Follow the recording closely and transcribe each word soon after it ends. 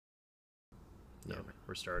No,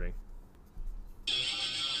 we're starting.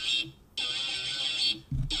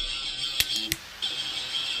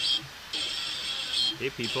 Hey,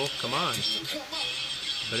 people, come on.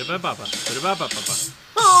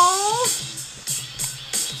 Oh!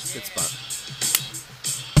 Good spot.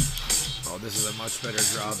 Oh, this is a much better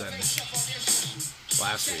draw than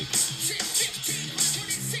last week.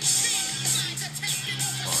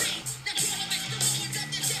 Oh, yeah.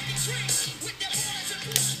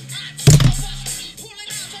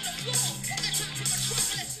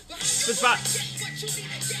 Good spot.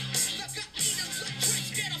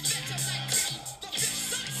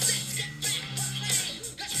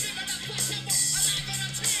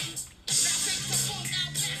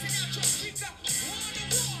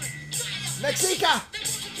 Mexica!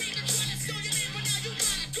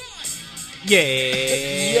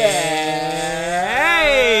 Yay! Yay!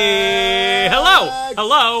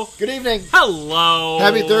 Hello! Good evening. Hello!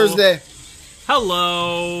 Happy Thursday.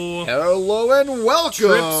 Hello! Hello and welcome.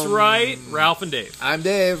 Trips Right, Ralph and Dave. I'm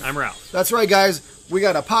Dave. I'm Ralph. That's right, guys. We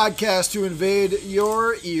got a podcast to invade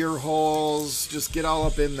your ear holes. Just get all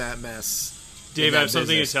up in that mess. Dave, I have something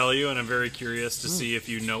business. to tell you, and I'm very curious to see if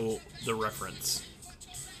you know the reference.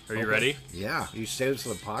 Are you ready? Yeah, you saved it for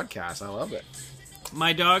the podcast. I love it.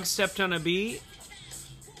 My dog stepped on a bee.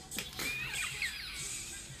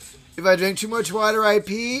 If I drink too much water, I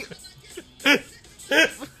pee.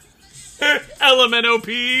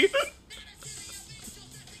 LMNOP.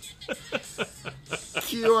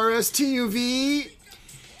 QRSTUV.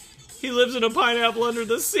 He lives in a pineapple under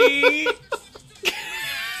the sea.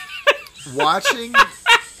 Watching.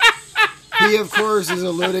 He, of course, is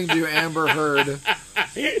alluding to Amber Heard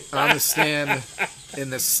on the stand in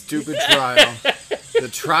this stupid trial. The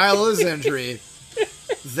trial is injury.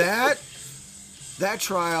 That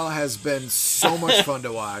trial has been so much fun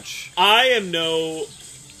to watch. I am no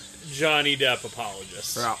Johnny Depp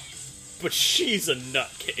apologist, Yeah. but she's a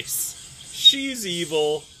nutcase. She's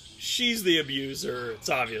evil. She's the abuser. It's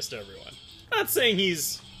obvious to everyone. Not saying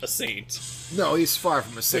he's a saint. No, he's far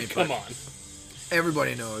from a But saint. come on.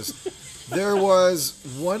 Everybody knows. There was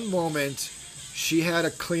one moment she had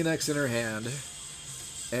a Kleenex in her hand.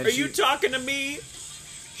 And Are you talking to me?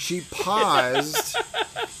 She paused,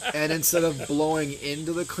 and instead of blowing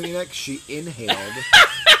into the Kleenex, she inhaled.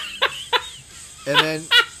 And then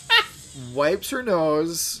wipes her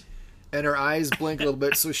nose, and her eyes blink a little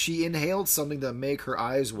bit, so she inhaled something to make her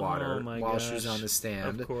eyes water Oh my while gosh. she was on the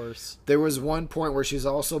stand. Of course. There was one point where she's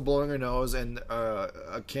also blowing her nose, and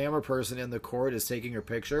a camera person in the court is taking her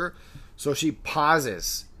picture, so she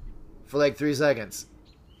pauses for like 3 seconds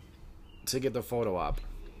to get the photo up.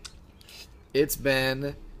 It's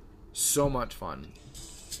been so much fun.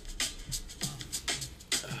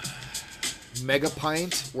 Mega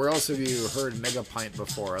Pint. Where else have you heard Mega Pint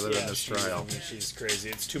before other than this trial? She's crazy.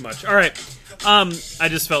 It's too much. All right. I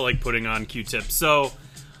just felt like putting on Q-Tip. So,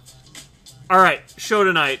 all right. Show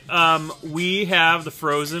tonight. We have the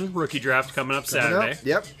Frozen rookie draft coming up Saturday.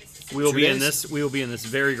 Yep. We will 2 be in days. this. We will be in this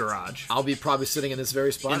very garage. I'll be probably sitting in this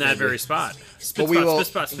very spot. In that maybe. very spot. Spit But we spot, will. spit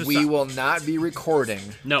spot, spit we spot. will not be recording.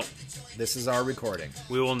 No, This is our recording.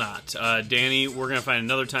 we will not. Danny, we're gonna find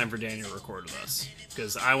another time for Danny to record with us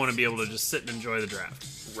because I want to be able to just sit and enjoy the draft.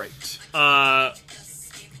 Right.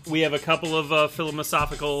 We have a couple of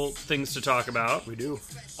philosophical things to talk about. We do.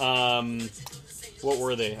 What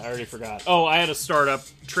were they? I already forgot. Oh, I had a startup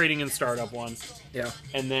trading and startup one, Yeah.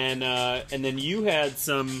 and then you had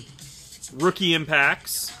some rookie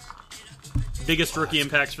impacts, biggest rookie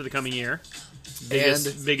impacts for the coming year,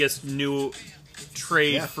 biggest new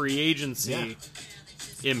trade free agency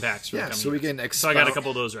impacts for the coming So year. we can. So I got a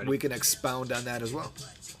couple of those ready. We can expound on that as well.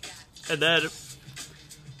 And then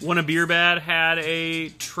Wanna Beer Bad had a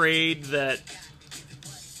trade that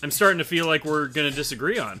I'm starting to feel like we're going to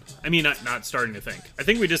disagree on. I mean, not starting to think. I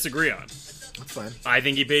think we disagree on. That's fine. I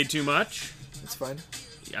think he paid too much. That's fine.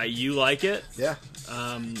 You like it. Yeah.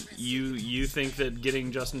 You think that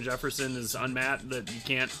getting Justin Jefferson is unmatched, that you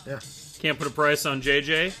can't put a price on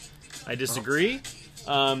JJ. I disagree.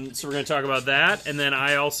 So we're going to talk about that. And then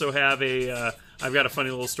I also have I've got a funny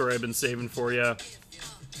little story I've been saving for you.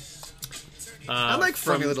 I like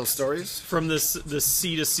funny little stories. From this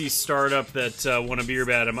C2C startup that Wanna Beer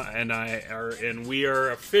Bad and I are in. We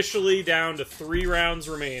are officially down to 3 rounds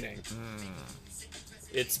remaining.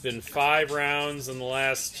 It's been 5 rounds in the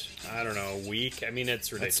last, I don't know, week. I mean,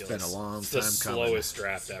 it's ridiculous. It's been a long It's time the coming. slowest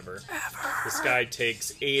draft ever. This guy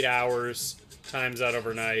takes 8 hours, times out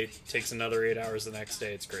overnight, takes another 8 hours the next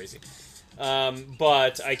day. It's crazy.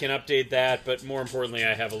 But I can update that. But more importantly,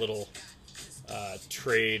 I have a little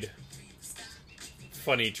trade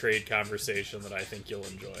funny trade conversation that I think you'll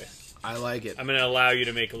enjoy. I like it. I'm going to allow you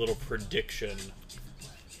to make a little prediction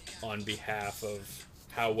on behalf of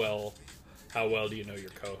how well do you know your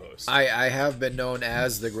co-host? I have been known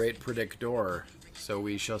as the Great Predictor, so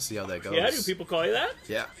we shall see how that goes. Yeah, do people call you that?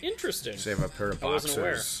 Yeah. Interesting. So you have a pair of I wasn't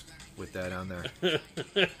aware. boxers with that on there.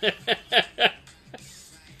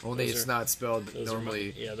 Only Those it's are- not spelled those are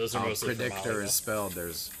normally. those are how mostly from Predictor volleyball. is spelled.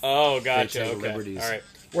 There's. Oh, gotcha. They take Okay. liberties. All right.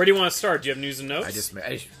 Where do you want to start? Do you have news and notes? I just.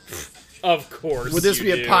 Of course. Would this you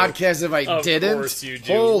be a do. podcast if I Of didn't? course you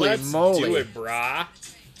do. Holy Let's moly! do it, brah.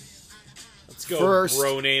 Let's go, First-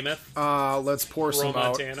 Bro Namath. Let's pour some out.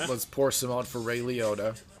 Montana. Let's pour some out for Ray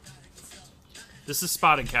Liotta. This is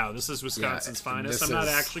Spotted Cow. This is Wisconsin's Yeah, and finest. this I'm not is-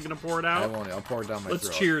 actually going to pour it I out. won't. I'll pour it down my Let's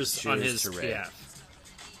throat. cheers on his to Ray. behalf.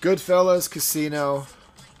 Goodfellas, Casino,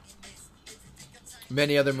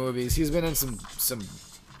 many other movies. He's been in some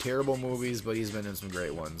terrible movies, but he's been in some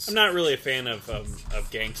great ones. I'm not really a fan of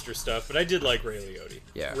gangster stuff, but I did like Ray Liotta.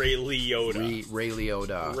 Yeah. Ray Liotta. Ray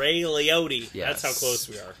Liotta. Ray Liotta. Yes. That's how close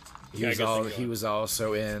we are. He was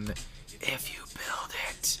also in If You Build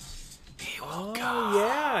It, He Will Go. Oh,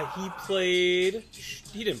 yeah. He played...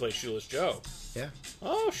 He didn't play Shoeless Joe. Yeah,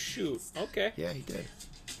 Oh, shoot. Okay. yeah, he did.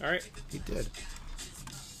 All right. He did.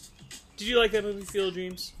 Did you like that movie, Field of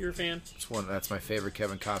Dreams? You're a fan? That's my favorite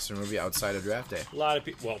Kevin Costner movie outside of Draft Day. A lot of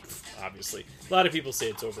people... Well, obviously. A lot of people say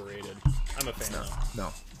it's overrated. I'm a fan, though. No.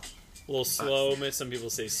 A little slow. Some people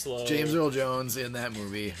say slow. James Earl Jones in that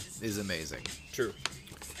movie is amazing. True.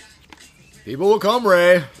 People will come,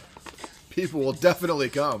 Ray. People will definitely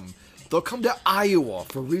come. They'll come to Iowa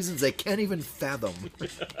for reasons they can't even fathom.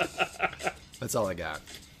 That's all I got.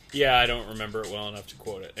 Yeah, I don't remember it well enough to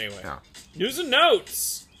quote it. Anyway. Yeah. News and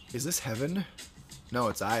notes. Is this heaven? No,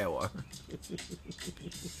 it's Iowa.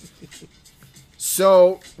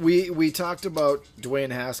 So we talked about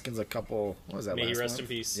Dwayne Haskins a couple. What was that? May he last rest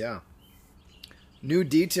month? in peace. Yeah. New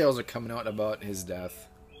details are coming out about his death.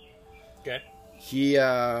 Okay. He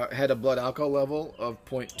had a blood alcohol level of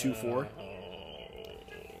 0.24.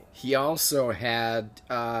 He also had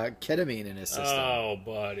ketamine in his system. Oh,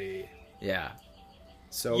 buddy. Yeah.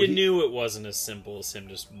 So You knew it wasn't as simple as him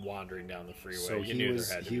just wandering down the freeway. So you knew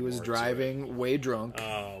there had to be he was more to driving way drunk it.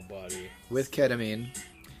 Oh, buddy. with ketamine.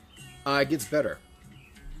 It gets better.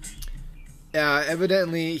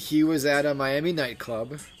 Evidently, he was at a Miami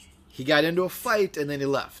nightclub. He got into a fight and then he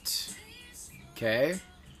left. Okay?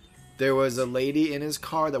 There was a lady in his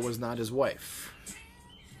car that was not his wife.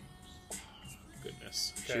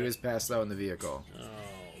 Goodness. She Okay. was passed out in the vehicle. Oh,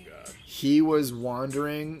 God. He was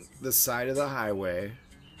wandering the side of the highway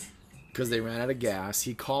because they ran out of gas.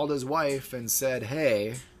 He called his wife and said,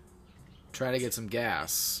 "Hey, trying to get some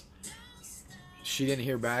gas." She didn't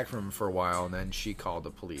hear back from him for a while, and then she called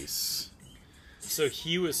the police. So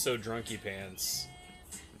he was so drunky pants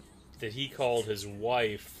that he called his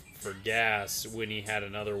wife for gas when he had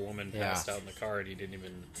another woman passed out in the car and he didn't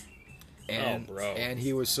even... And, Oh, bro. And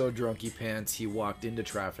he was so drunky pants, he walked into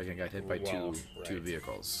traffic and got hit by Well, two right.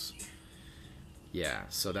 vehicles. Yeah,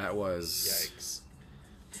 so that was... Yikes.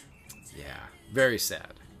 Yeah, very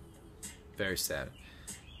sad. Very sad.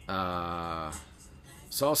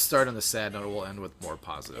 So I'll start on the sad note. We'll end with more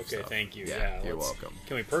positive Okay, stuff. thank you. Yeah, you're let's- welcome.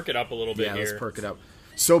 Can we perk it up a little bit Yeah, here? let's perk it up.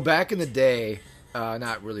 So back in the day,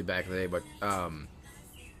 not really back in the day, but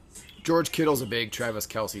George Kittle's a big Travis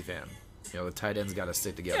Kelce fan. You know, the tight ends got to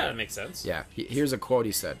stick together. Yeah, that makes sense. Yeah, here's a quote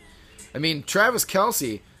he said. I mean, Travis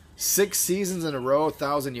Kelce, 6 seasons in a row,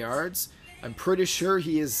 1,000 yards. I'm pretty sure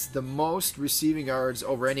he is the most receiving yards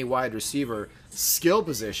over any wide receiver skill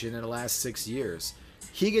position in the last 6 years.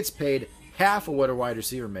 He gets paid half of what a wide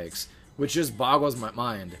receiver makes, which just boggles my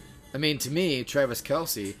mind. I mean, to me, Travis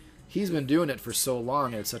Kelce, he's been doing it for so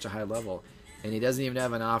long at such a high level, and he doesn't even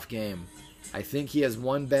have an off game. I think he has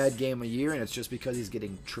one bad game a year, and it's just because he's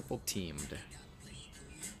getting triple teamed.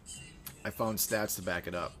 I found stats to back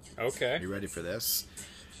it up. Okay. You ready for this?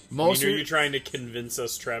 Are Most you trying to convince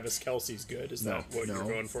us Travis Kelce's good? Is that what you're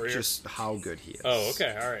going for here? Just how good he is. Oh,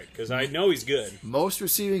 okay, all right. Because I know he's good. Most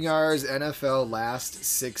receiving yards NFL last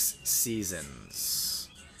 6 seasons.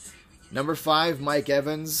 Number 5, Mike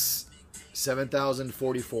Evans,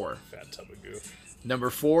 7,044. Fat tub of goo. Number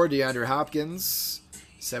 4, DeAndre Hopkins,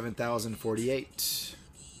 7,048.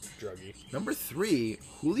 Druggy. Number 3,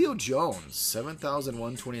 Julio Jones,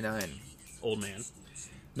 7,129. Old man.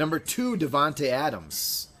 Number 2, Devontae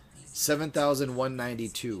Adams,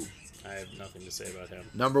 7,192. I have nothing to say about him.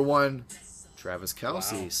 Number 1, Travis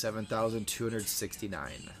Kelce, Wow.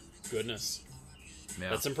 7,269. Goodness. Yeah,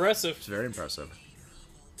 That's impressive. it's very impressive.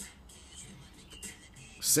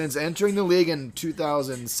 Since entering the league in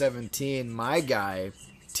 2017, my guy,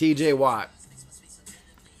 TJ Watt,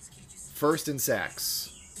 First in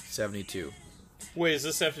sacks, 72. Wait, does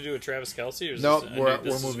this have to do with Travis Kelce? Or is Nope, this we're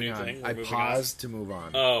this is a moving new on. thing? We're I moving paused to move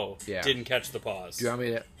on. on? Oh, Yeah. didn't catch the pause. Do you want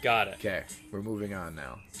me to? Got it. Okay, we're moving on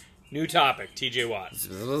now. New topic, TJ Watt.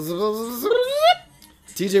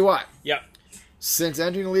 TJ Watt. Yep. Since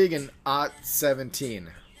entering the league in 17,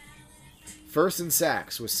 first in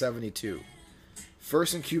sacks with 72.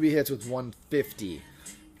 First in QB hits with 150.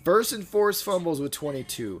 First in forced fumbles with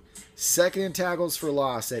 22. Second in tackles for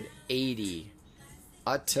loss at 80.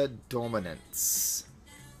 Utter dominance.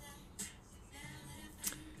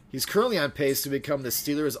 He's currently on pace to become the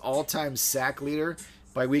Steelers' all-time sack leader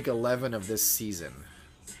by week 11 of this season.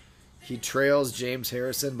 He trails James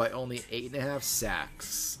Harrison by only 8.5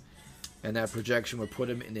 sacks. And that projection would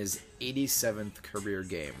put him in his 87th career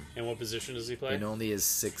game. And what position does he play? In only his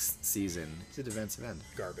 6th season. He's a defensive end.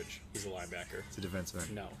 Garbage. He's a linebacker. He's a defensive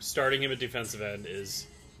end. No. Starting him at defensive end is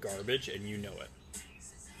garbage, and you know it.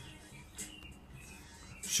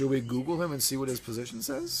 Should we Google him and see what his position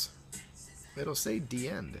says? It'll say D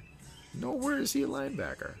end. Nowhere is he a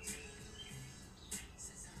linebacker.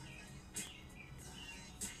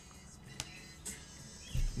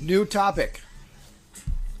 New topic.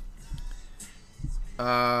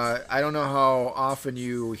 I don't know how often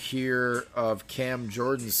you hear of Cam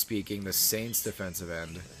Jordan speaking, the Saints defensive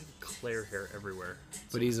end, Claire hair everywhere.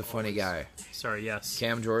 but he's a funny guy. Sorry, yes.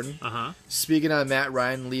 Cam Jordan. Uh-huh. Speaking on Matt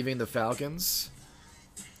Ryan leaving the Falcons,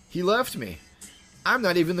 he left me. I'm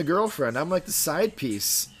not even the girlfriend. I'm like the side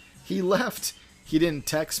piece. He left. He didn't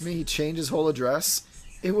text me. He changed his whole address.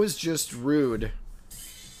 It was just rude.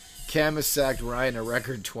 Cam has sacked Ryan a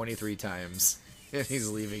record 23 times, and he's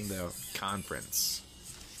leaving the conference.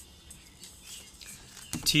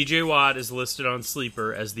 TJ Watt is listed on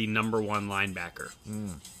Sleeper as the number 1 linebacker.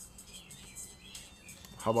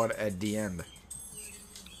 How about at the end?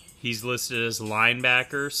 He's listed as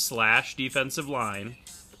linebacker / defensive line,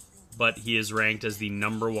 but he is ranked as the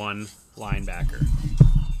number 1 linebacker.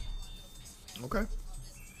 Okay.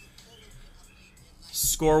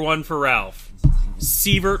 Score 1 for Ralph.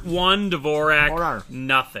 Sievert 1, Hold on. Dvorak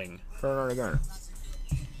nothing. Turn it again.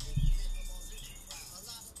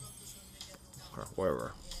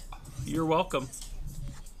 Whatever. You're welcome.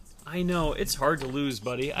 I know, it's hard to lose,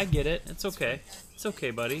 buddy. I get it. It's okay. It's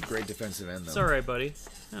okay, buddy. Great defensive end, though. It's alright, buddy.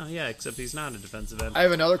 Oh, yeah, except he's not a defensive end. I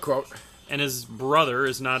have another quote. And his brother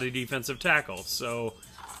is not a defensive tackle, so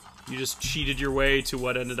you just cheated your way to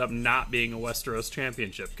what ended up not being a Westeros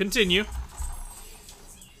championship. Continue.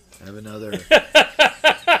 I have another.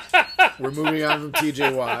 We're moving on from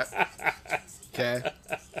TJ Watt. Okay.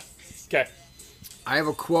 Okay. I have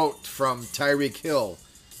a quote from Tyreek Hill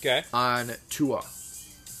Okay. on Tua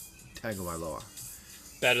Tagovailoa.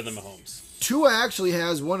 Better than Mahomes. Tua actually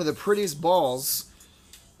has one of the prettiest balls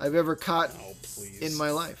I've ever caught Oh, please. in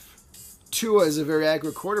my life. Tua is a very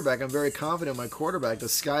accurate quarterback. I'm very confident in my quarterback. The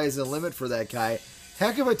sky is the limit for that guy.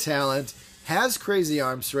 Heck of a talent. Has crazy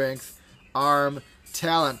arm strength.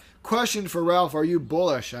 Talent. Question for Ralph. Are you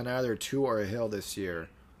bullish on either Tua or Hill this year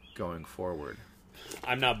going forward?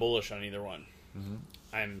 I'm not bullish on either one. Mm-hmm.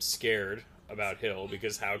 I'm scared about Hill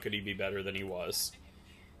because how could he be better than he was?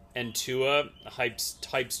 And Tua,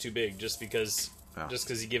 hype's too big just because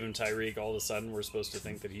you give him Tyreek, all of a sudden we're supposed to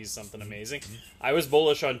think that he's something amazing. Mm-hmm. I was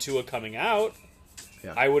bullish on Tua coming out.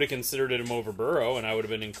 Yeah. I would have considered him over Burrow, and I would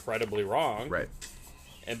have been incredibly wrong. Right.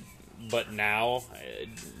 But now,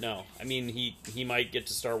 no. I mean, he might get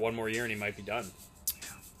to start one more year, and he might be done.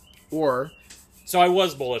 So I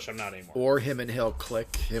was bullish. I'm not anymore. Or him and Hill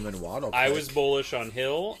click. Him and Waddle click. I was bullish on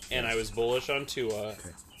Hill, and I was bullish on Tua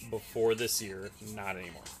before this year. Not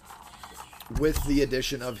anymore. With the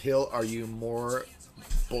addition of Hill, are you more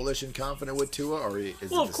bullish and confident with Tua, or is it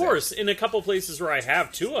well, of course, in a couple places where I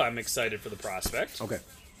have Tua, I'm excited for the prospect. Okay.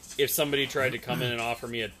 If somebody tried to come in and offer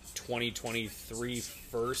me a 2023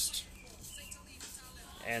 first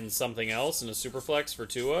and something else in a superflex for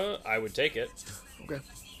Tua, I would take it. Okay.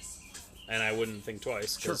 And I wouldn't think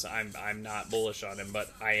twice because I'm not bullish on him,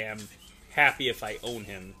 but I am happy if I own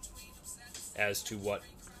him as to what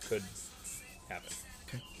could happen.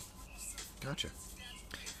 Okay. Gotcha.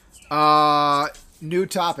 New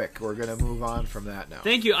topic. We're going to move on from that now.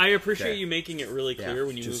 Thank you. I appreciate you making it really clear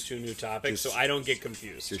when you move to a new topic so I don't get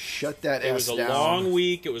confused. Just shut that It was a down. long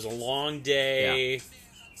week. It was a long day. Yeah.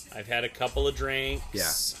 I've had a couple of drinks.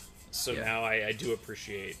 Yeah. So now I do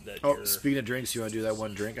appreciate that. Oh, speaking of drinks, you want to do that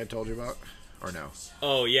one drink I told you about? Or no?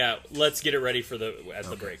 Oh, yeah. Let's get it ready for the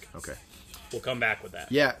break. Okay. We'll come back with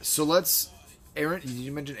that. Yeah, so let's... Aaron, did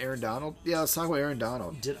you mention Aaron Donald? Yeah, let's talk about Aaron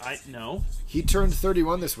Donald. Did I? No. He turned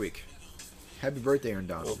 31 this week. Happy birthday, Aaron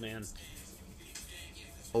Donald. Old man.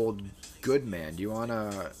 old good man. Do you want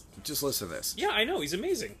to just listen to this? Yeah, I know. He's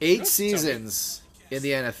amazing. 8 seasons in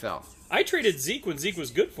the NFL. I traded Zeke when Zeke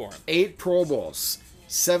was good for him. 8 Pro Bowls.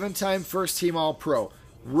 7-time first-team All-Pro.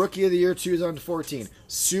 Rookie of the Year 2014.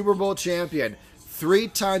 Super Bowl champion.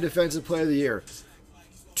 3-time Defensive Player of the Year.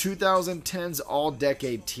 2010's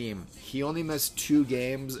All-Decade Team. He only missed 2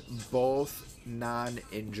 games, both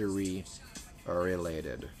non-injury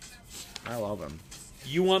related. I love him.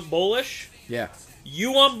 You want bullish? Yeah.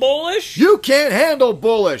 You want bullish? You can't handle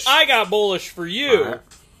bullish. I got bullish for you. Right.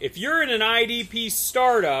 If you're in an IDP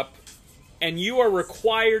startup and you are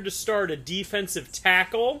required to start a defensive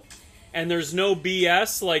tackle, and there's no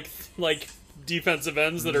BS like defensive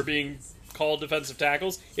ends that are being called defensive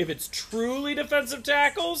tackles, if it's truly defensive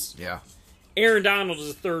tackles, Yeah. Aaron Donald is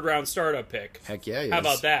a 3rd-round startup pick. Heck yeah, he How is.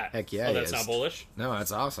 about that? Heck yeah, Oh, he that's is. not bullish? No,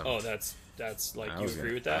 that's awesome. Oh, that's like, you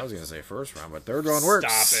agree with that? I was going to say first round, but 3rd round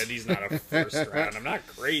works. Stop it. He's not a first round. I'm not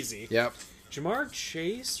crazy. Yep. Jamar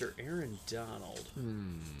Chase or Aaron Donald?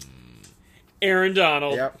 Aaron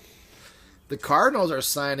Donald. Yep. The Cardinals are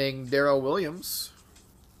signing Darrell Williams.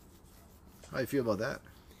 How do you feel about that?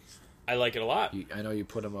 I like it a lot. I know you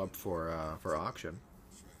put him up for auction.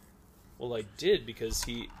 Well, I did because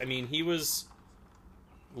he was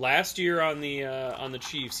last year on the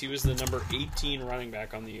Chiefs. He was the number 18 running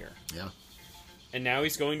back on the year. Yeah. And now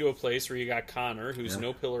he's going to a place where you got Connor, who's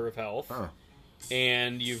no pillar of health, Huh.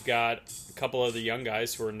 and you've got a couple of the young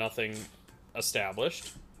guys who are nothing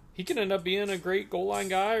established. He can end up being a great goal line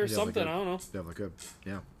guy or something. I don't know. Definitely could.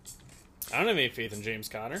 Yeah. I don't have any faith in James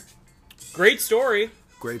Conner. Great story.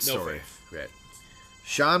 Great No story. faith. Great.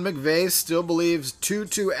 Sean McVay still believes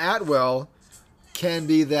Tutu Atwell can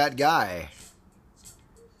be that guy.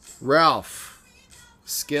 Ralph,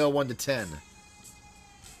 scale 1 to 10.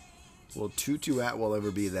 Will Tutu Atwell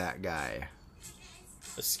ever be that guy?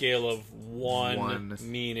 A scale of one.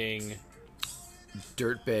 Meaning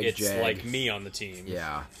Dirtbag it's Jag. like me on the team.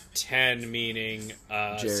 Yeah. 10 meaning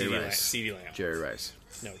Jerry Rice. CeeDee Lamb. Jerry Rice.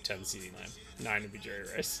 No, 10 CeeDee Lamb. 9 would be Jerry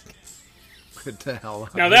Rice. What the hell?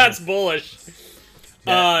 Now that's bullish.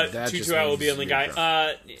 That just Tutu Atwell will be means on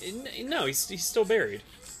the you're guy. No, he's still buried.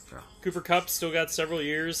 Oh. Cooper Kupp still got several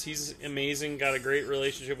years. He's amazing. Got a great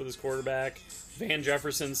relationship with his quarterback. Van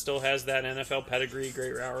Jefferson still has that NFL pedigree.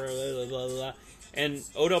 Great route. Blah, blah, blah, blah. And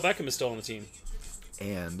Odell Beckham is still on the team.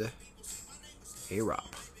 And A-Rob.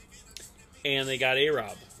 And they got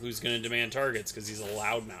A-Rob, who's going to demand targets because he's a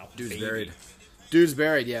loudmouth. Dude's baby. buried. Dude's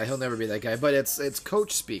buried. Yeah, he'll never be that guy. But it's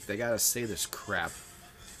coach speak. They gotta say this crap.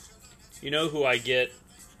 You know who I get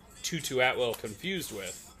Tutu Atwell confused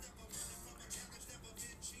with?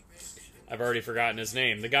 I've already forgotten his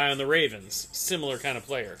name. The guy on the Ravens. Similar kind of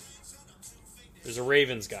player. There's a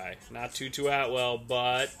Ravens guy. Not Tutu Atwell,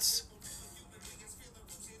 but...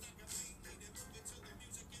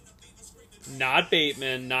 not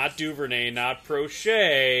Bateman, not Duvernay, not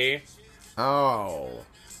Prochet. Oh.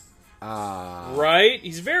 Right?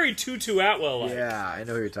 He's very Tutu Atwell-like. Yeah, I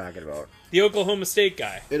know who you're talking about. The Oklahoma State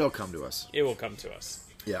guy. It'll come to us. It will come to us.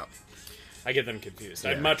 Yeah. I get them confused.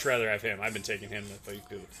 Yeah. I'd much rather have him. I've been taking him than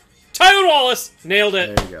Tylan Wallace! Nailed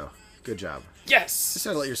it! There you go. Good job. Yes! Just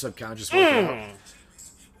gotta let your subconscious work it out.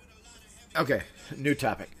 Okay, new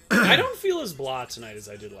topic. I don't feel as blah tonight as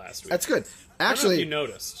I did last week. That's good. I don't know Actually, if you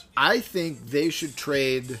noticed. I think they should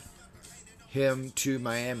trade him to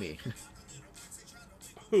Miami.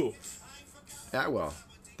 Who? Atwell.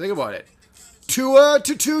 Think about it. Tua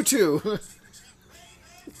to Tutu.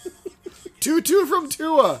 Tutu from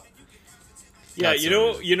Tua. Yeah, That's you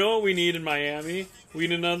know what we need in Miami? We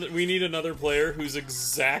need another player who's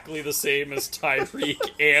exactly the same as Tyreek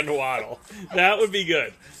and Waddle. That would be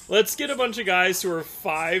good. Let's get a bunch of guys who are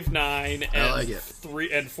 5'9" and I like it.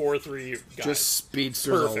 4'3" guys. Just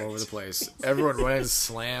speedsters Perfect. all over the place. Everyone running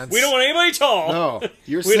slants. We don't want anybody tall. No,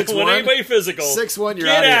 you're We 6'1". don't want anybody physical. 6'1", you're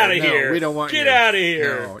Get out out of of here. here. No, we don't want Get you. out of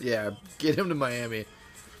here. No, yeah, get him to Miami.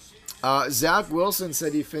 Zach Wilson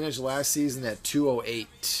said he finished last season at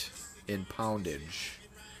 208 in poundage.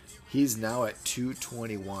 He's now at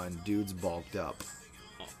 221. Dude's bulked up.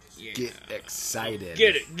 Yeah. Get excited.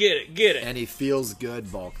 Get it. And he feels good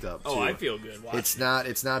bulked up, too. Oh, I feel good. Watch It's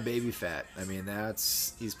not baby fat. I mean,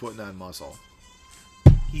 he's putting on muscle.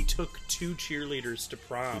 He took 2 cheerleaders to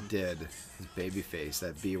prom. Did. His baby face,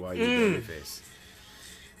 that BYU baby face.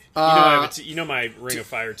 You know my Ring of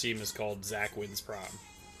Fire team is called Zach Wins Prom.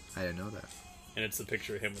 I didn't know that. And it's the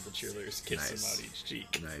picture of him with the cheerleaders kissing him on each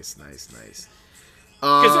cheek. Nice.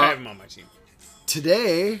 Because I have him on my team.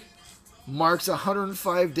 Today marks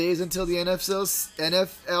 105 days until the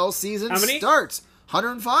NFL season How many? starts.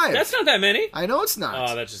 105. That's not that many. I know it's not.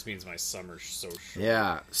 Oh, that just means my summer's so short.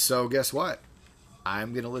 Yeah. So guess what?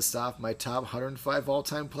 I'm going to list off my top 105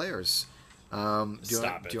 all-time players. Do you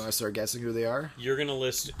want to start guessing who they are? You're going to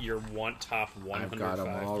list your top 105. I've got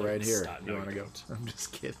them all right here. You want to go? I'm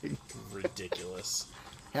just kidding. Ridiculous.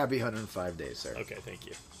 Happy 105 days, sir. Okay, thank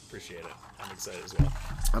you. Appreciate it. I'm excited as well.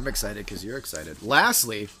 I'm excited because you're excited.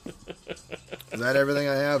 Lastly, is that everything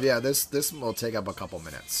I have? Yeah, this will take up a couple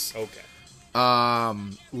minutes. Okay.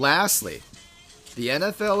 Lastly, the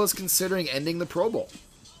NFL is considering ending the Pro Bowl.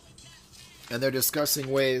 And they're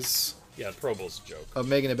discussing ways... Yeah, Pro Bowl's a joke. ...of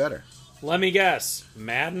making it better. Let me guess.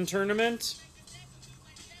 Madden tournament?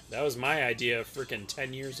 That was my idea freaking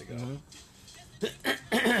 10 years ago.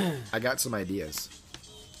 Mm-hmm. I got some ideas.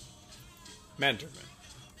 Madden tournament.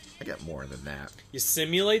 I got more than that. You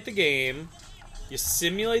simulate the game,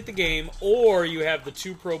 or you have the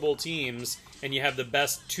 2 Pro Bowl teams, and you have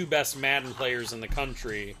the two best Madden players in the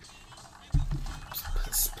country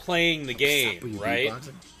playing the game, right?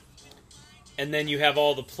 And then you have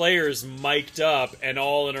all the players mic'd up and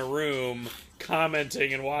all in a room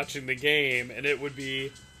commenting and watching the game, and it would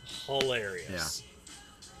be hilarious. Yeah.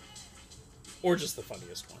 Or just the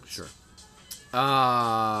funniest ones. Sure.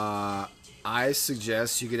 I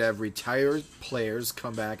suggest you could have retired players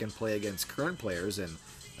come back and play against current players in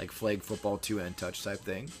like flag football 2-end touch type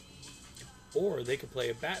thing. Or they could play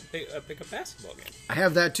a pickup basketball game. I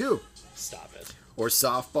have that too. Stop it. Or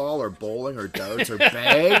softball, or bowling, or darts, or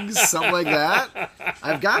bags, something like that.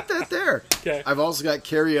 I've got that there. Okay. I've also got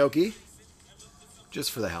karaoke,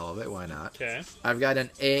 just for the hell of it. Why not? Okay. I've got an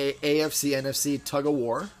AFC NFC tug of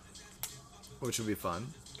war, which will be fun.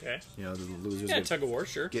 Okay. You know, the losers. Yeah, tug of war,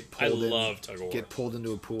 sure. Love tug of war. Get pulled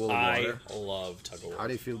into a pool of water. I love tug of war. How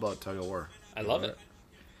do you feel about tug of war? I love it.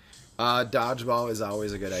 Dodgeball is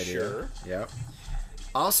always a good idea. Sure. Yeah.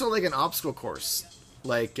 Also, like an obstacle course.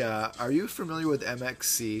 Like, are you familiar with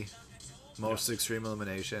MXC, Most Extreme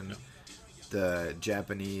Elimination? No. The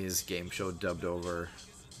Japanese game show dubbed over.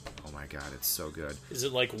 Oh my god, it's so good. Is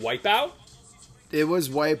it like Wipeout? It was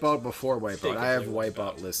Wipeout before Wipeout. I have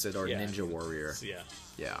Wipeout listed, or Ninja Warrior. Yeah.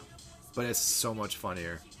 Yeah. But it's so much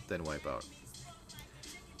funnier than Wipeout.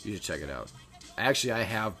 You should check it out. Actually, I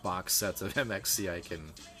have box sets of MXC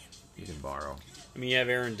you can borrow. I mean, you have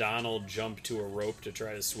Aaron Donald jump to a rope to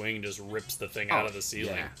try to swing and just rips the thing out of the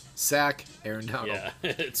ceiling. Yeah. Sack, Aaron Donald. Yeah.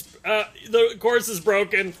 It's the course is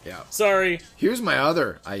broken. Yeah. Sorry. Here's my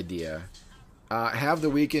other idea. Have the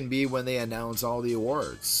weekend be when they announce all the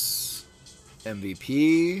awards.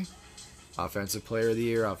 MVP, Offensive Player of the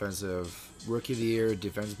Year, Offensive Rookie of the Year,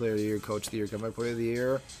 Defensive Player of the Year, Coach of the Year, Comeback Player of the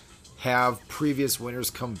Year. Have previous winners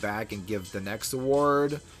come back and give the next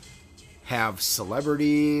award. Have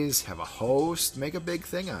celebrities, have a host, make a big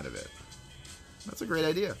thing out of it. That's a great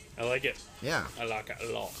idea. I like it. Yeah. I like it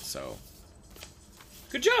a lot. So,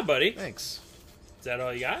 good job, buddy. thanks. Is that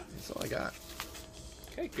all you got? That's all I got.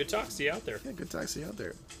 Okay, good talk. See you out there. Yeah, good talk. See you out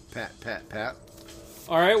there. Pat.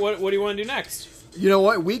 All right, what do you want to do next? You know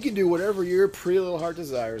what? We can do whatever your pretty little heart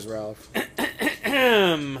desires, Ralph. You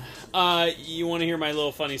want to hear my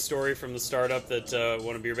little funny story from the startup that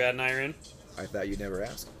One of Beer Bad and I are in? I thought you'd never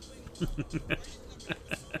ask.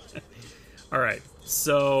 All right,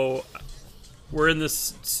 so we're in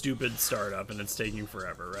this stupid startup and it's taking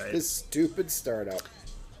forever, right? This stupid startup.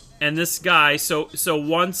 And this guy, so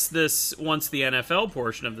once the NFL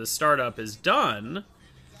portion of this startup is done,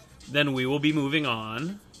 then we will be moving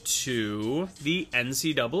on to the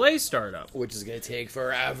NCAA startup, which is going to take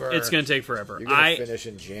forever. It's going to take forever. You're going to finish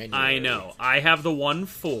in January. I know. I have the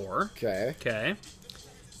 1-4. Okay.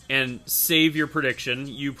 And save your prediction.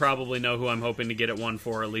 You probably know who I'm hoping to get at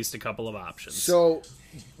 1-4, at least a couple of options. So,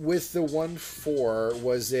 with the 1-4,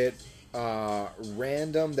 was it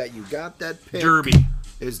random that you got that pick? Derby.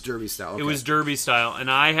 It was Derby style. Okay. It was Derby style,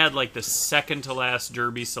 and I had like the second to last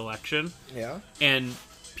Derby selection. Yeah. And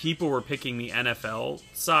people were picking the NFL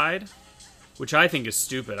side, which I think is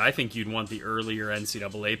stupid. I think you'd want the earlier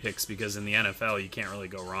NCAA picks because in the NFL you can't really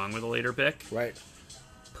go wrong with a later pick. Right.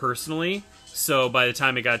 Personally. So by the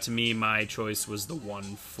time it got to me, my choice was the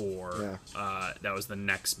 1-4. Yeah. That was the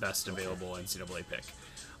next best available NCAA pick.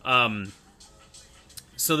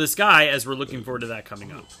 So this guy, as we're looking forward to that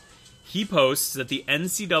coming up, he posts that the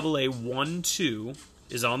NCAA 1-2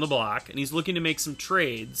 is on the block, and he's looking to make some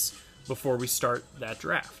trades before we start that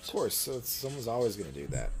draft. Of course. So someone's always going to do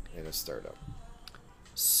that in a startup.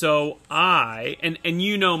 So and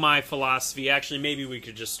you know my philosophy. Actually, maybe we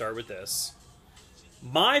could just start with this.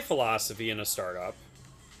 My philosophy in a startup,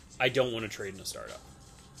 I don't want to trade in a startup.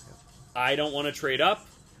 I don't want to trade up.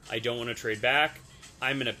 I don't want to trade back.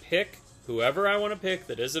 I'm going to pick whoever I want to pick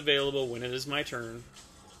that is available when it is my turn.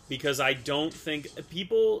 Because I don't think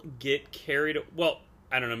people get carried... Well,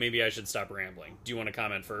 I don't know, maybe I should stop rambling. Do you want to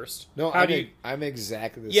comment first? No, I'm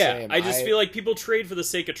exactly the same. I just feel like people trade for the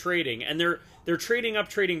sake of trading, and they're trading up,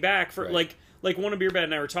 trading back for like one of Beer Bat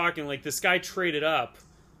and I were talking. Like this guy traded up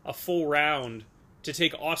a full round to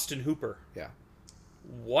take Austin Hooper. Yeah.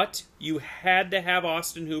 What? You had to have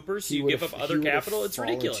Austin Hooper, so you give up other capital? It's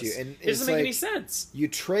ridiculous. It doesn't make any sense. You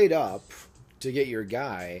trade up to get your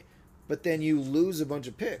guy, but then you lose a bunch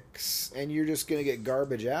of picks, and you're just going to get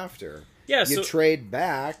garbage after. Yeah, you trade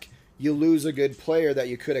back, you lose a good player that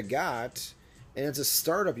you could have got, and it's a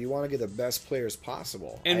startup. You want to get the best players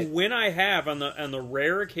possible. And when I have, on the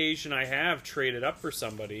rare occasion I have traded up for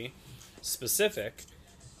somebody specific,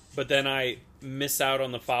 but then I miss out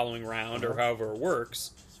on the following round or however it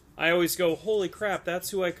works, I always go, holy crap,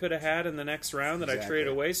 that's who I could have had in the next round that I traded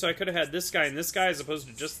away. So I could have had this guy and this guy as opposed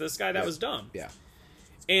to just this guy. That was dumb. Yeah.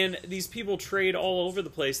 And these people trade all over the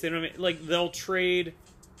place. They don't like they'll trade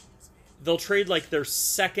like their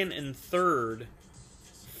second and third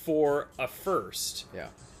for a first. Yeah.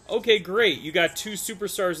 Okay, great. You got 2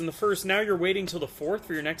 superstars in the first. Now you're waiting till the fourth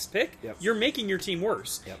for your next pick. Yep. You're making your team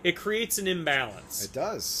worse. Yep. It creates an imbalance. It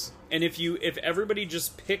does. And if everybody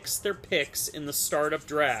just picks their picks in the startup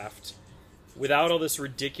draft without all this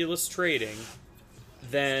ridiculous trading,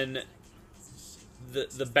 then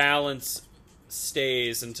the balance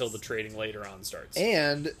stays until the trading later on starts.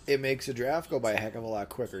 And it makes the draft go by a heck of a lot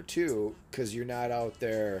quicker too, because you're not out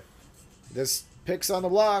there. This pick's on the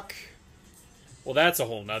block. Well, that's a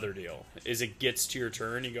whole nother deal. Is it gets to your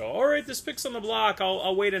turn, you go, all right, this pick's on the block.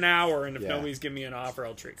 I'll wait an hour, and if nobody's giving me an offer,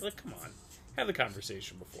 I'll trade. Like, come on. Have the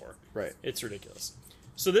conversation before. Right. It's ridiculous.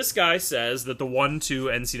 So this guy says that the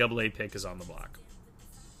 1-2 NCAA pick is on the block.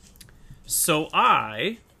 So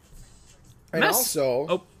I... And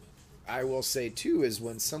also, I will say, too, is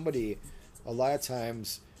when somebody... A lot of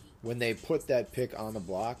times, when they put that pick on the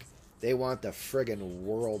block, they want the friggin'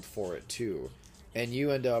 world for it, too. And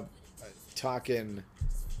you end up talking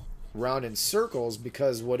round in circles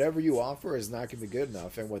because whatever you offer is not going to be good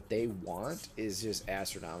enough, and what they want is just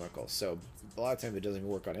astronomical. So a lot of times it doesn't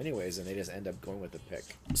work out anyways, and they just end up going with the pick.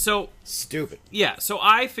 So stupid. Yeah. So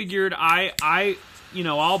I figured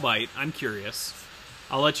I'll bite. I'm curious.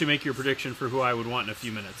 I'll let you make your prediction for who I would want in a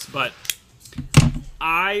few minutes, but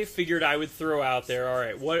I figured I would throw out there. All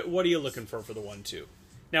right, what are you looking for the 1-2?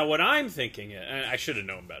 Now, what I'm thinking, and I should have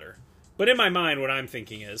known better, but in my mind, what I'm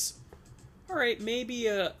thinking is, all right, maybe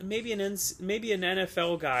an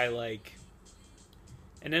NFL guy like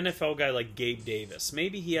Gabe Davis.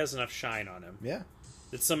 Maybe he has enough shine on him. Yeah.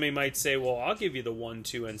 That somebody might say, well, I'll give you the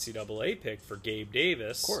 1-2 NCAA pick for Gabe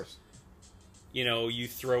Davis. Of course. You know, you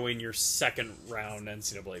throw in your second round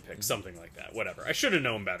NCAA pick, something like that. Whatever. I should have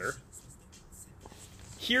known better.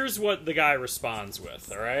 Here's what the guy responds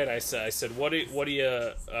with. All right, I said, what are you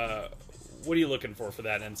looking for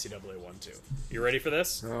that NCAA 1-2? You ready for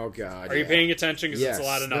this? Oh God! Are you paying attention? Because it's a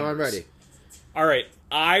lot of numbers. No, I'm ready. All right,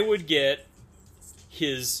 I would get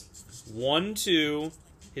his 1-2,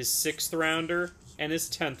 his 6th rounder, and his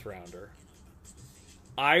 10th rounder.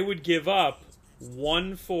 I would give up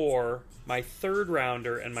 1-4, my 3rd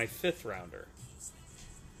rounder, and my 5th rounder.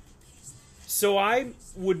 So I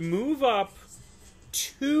would move up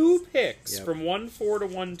 2 picks from 1-4 to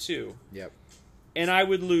 1-2. Yep. And I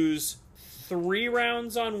would lose 3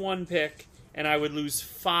 rounds on one pick, and I would lose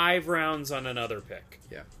 5 rounds on another pick.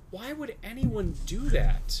 Yeah. Why would anyone do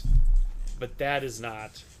that? But that is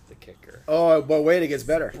not the kicker. Oh, but wait, it gets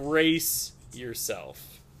better. Brace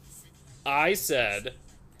yourself. I said,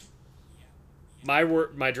 my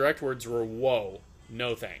direct words were, whoa,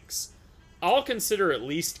 no thanks. I'll consider at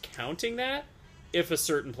least counting that if a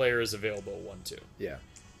certain player is available at 1-2. Yeah.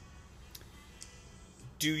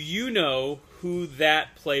 Do you know who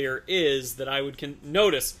that player is that I would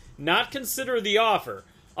notice? Not consider the offer.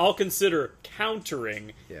 I'll consider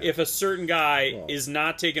countering if a certain guy is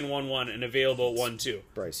not taking 1-1 and available at 1-2.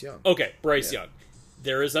 Bryce Young. Okay, Bryce Young.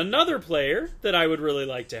 There is another player that I would really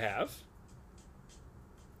like to have.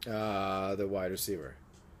 The wide receiver.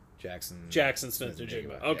 Jackson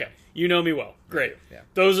Smith-Njigba. Okay. You know me well. Great. Yeah.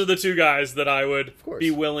 Those are the 2 guys that I would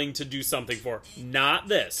be willing to do something for. Not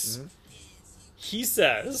this. Mm-hmm. He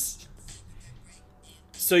says,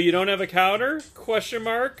 so you don't have a counter? Question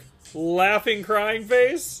mark. Laughing, crying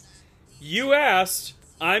face. You asked.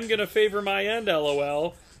 I'm going to favor my end,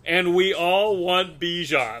 LOL. And we all want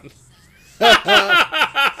Bijan.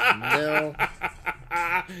 No.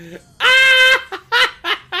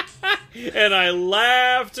 And I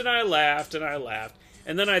laughed and I laughed and I laughed.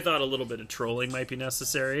 And then I thought a little bit of trolling might be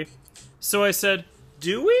necessary. So I said,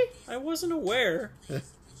 do we? I wasn't aware.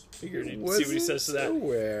 Figured he'd see what he says to that.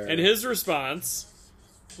 Aware. And his response,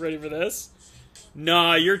 ready for this?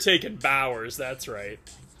 Nah, you're taking Bowers. That's right.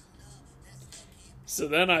 So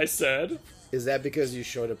then I said, Is that because you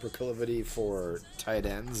showed a proclivity for tight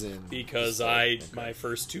ends? Because my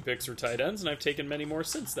first 2 picks were tight ends, and I've taken many more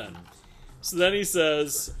since then. So then he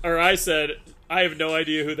says, or I said, I have no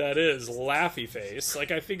idea who that is. Laughy face.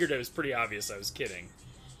 Like, I figured it was pretty obvious I was kidding.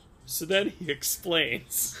 So then he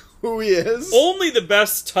explains who he is. Only the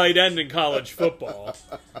best tight end in college football.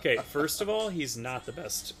 Okay, first of all, he's not the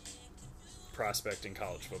best prospect in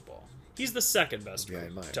college football. He's the second best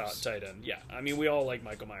tight end. Yeah, I mean, we all like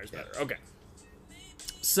Michael Myers better. Okay.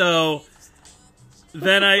 So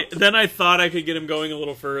then I thought I could get him going a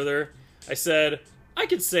little further. I said, I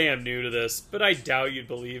could say I'm new to this, but I doubt you'd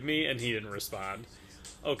believe me, and he didn't respond.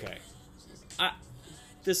 Okay.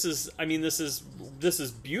 This is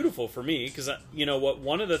beautiful for me, because you know what?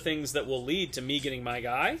 One of the things that will lead to me getting my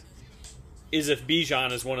guy is if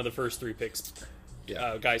Bijan is one of the first 3 picks,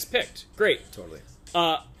 guys picked. Great. Totally.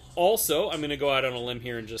 Also, I'm going to go out on a limb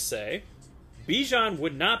here and just say, Bijan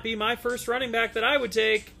would not be my first running back that I would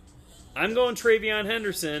take. I'm going Travion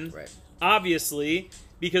Henderson, right? Obviously,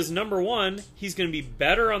 because number 1, he's going to be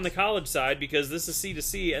better on the college side because this is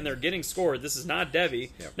C2C and they're getting scored. This is not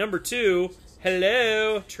Debbie. Yep. Number 2,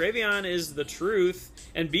 hello, Travion is the truth,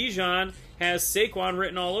 and Bijan has Saquon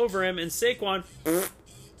written all over him, and Saquon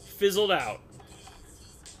fizzled out.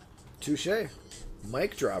 Touche.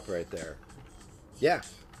 Mic drop right there. Yeah,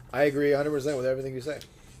 I agree 100% with everything you say.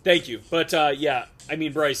 Thank you. But, yeah, I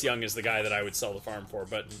mean, Bryce Young is the guy that I would sell the farm for,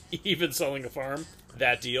 but even selling a farm,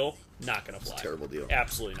 that deal, not going to fly. It's a terrible deal.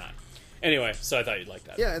 Absolutely not. Anyway, so I thought you'd like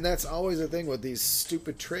that. Yeah, and that's always the thing with these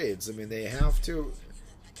stupid trades. I mean, they have to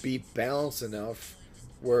be balanced enough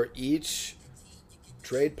where each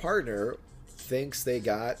trade partner thinks they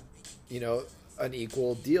got, an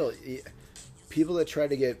equal deal. People that try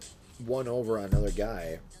to get one over on another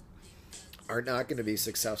guy are not going to be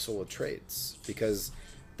successful with trades because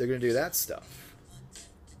they're going to do that stuff.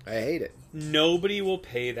 I hate it. Nobody will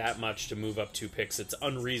pay that much to move up 2 picks. It's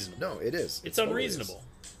unreasonable. No, it is. It's unreasonable.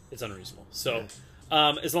 It's unreasonable. So,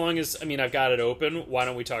 as long as, I've got it open, why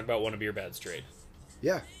don't we talk about one of your bad's trade?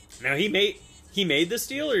 Yeah. Now, he made this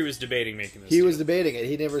deal, or he was debating making this deal? He was debating it.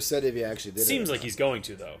 He never said if he actually did it. Seems like he's going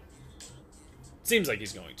to, though. Seems like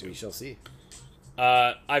he's going to. We shall see.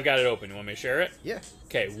 I've got it open. You want me to share it? Yeah.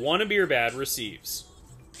 Okay, Wanna Be or Bad receives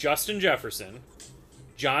Justin Jefferson,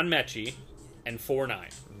 John Mechie, and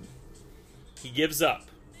 4-9. He gives up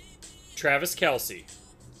Travis Kelce,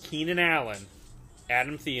 Keenan Allen,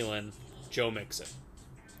 Adam Thielen, Joe Mixon.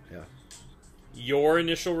 Yeah. Your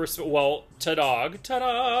initial Ta-dog.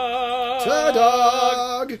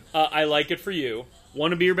 I like it for you.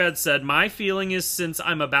 Wanna Be or Bad said, my feeling is since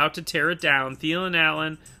I'm about to tear it down, Thielen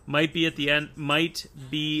Allen might be at the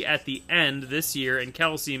end this year, and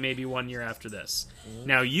Kelce maybe 1 year after this. Mm-hmm.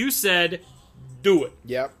 Now you said, do it.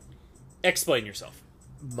 Yep. Explain yourself.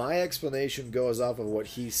 My explanation goes off of what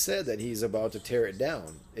he said, that he's about to tear it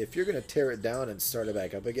down. If you're going to tear it down and start it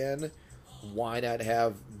back up again, why not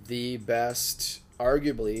have the best,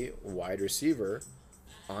 arguably, wide receiver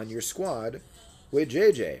on your squad with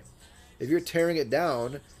JJ? If you're tearing it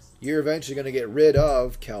down, you're eventually going to get rid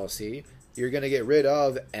of Kelce. You're going to get rid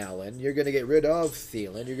of Allen. You're going to get rid of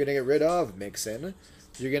Thielen. You're going to get rid of Mixon.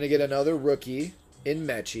 You're going to get another rookie in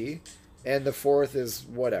Mechie. And the 4th is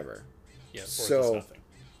whatever. Yeah, 4th is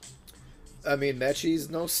nothing. Mechie's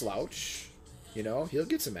no slouch. He'll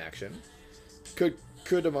get some action.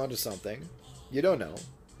 Could amount to something. You don't know.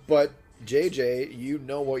 But JJ, you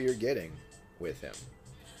know what you're getting with him.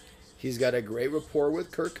 He's got a great rapport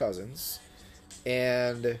with Kirk Cousins.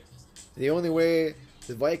 And the only way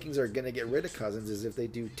the Vikings are going to get rid of Cousins is if they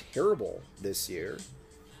do terrible this year.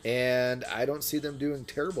 And I don't see them doing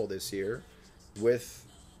terrible this year with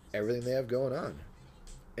everything they have going on.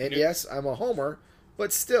 And yes, I'm a homer,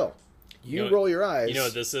 but still, you roll your eyes. You know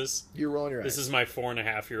what this is? You're rolling your eyes. This is my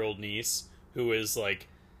 4.5-year-old niece who is,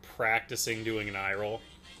 practicing doing an eye roll.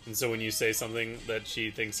 And so when you say something that she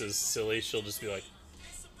thinks is silly, she'll just be like...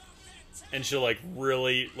 And she'll,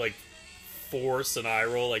 really, force an eye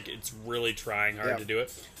roll. It's really trying hard to do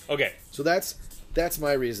it. Okay. So that's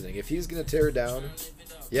my reasoning. If he's going to tear it down...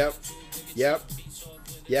 Yep.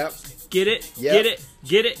 Get it. Yep.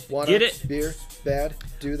 Get it. Wanna get it. Beer, bad.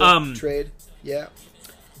 Do the trade. Yeah.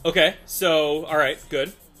 Okay. So, all right.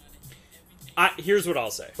 Good. Here's what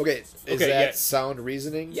I'll say. Okay. Is that sound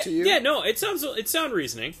reasoning to you? Yeah. No. It's sound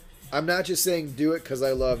reasoning. I'm not just saying do it because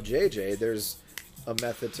I love JJ. There's a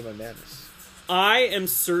method to my madness. I am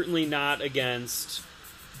certainly not against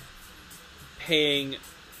paying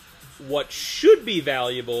what should be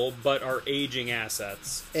valuable but are aging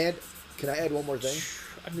assets. And Can I add one more thing?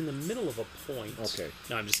 I'm in the middle of a point. Okay.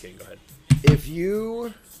 No, I'm just kidding. Go ahead. If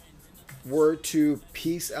you were to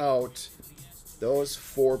piece out those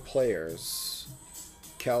 4 players,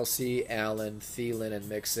 Kelsey, Allen, Thielen, and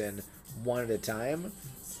Mixon, one at a time,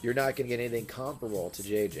 you're not going to get anything comparable to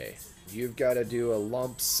JJ. You've got to do a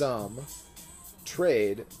lump sum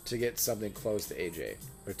trade to get something close to AJ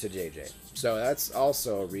or to JJ. So that's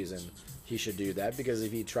also a reason he should do that, because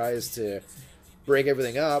if he tries to break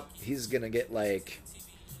everything up, he's going to get like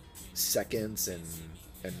seconds and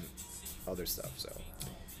other stuff. So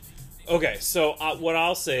okay, so what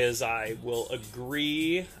I'll say is I will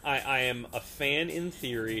agree. I am a fan in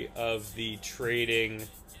theory of the trading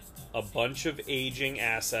a bunch of aging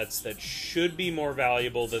assets that should be more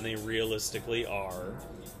valuable than they realistically are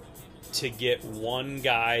to get one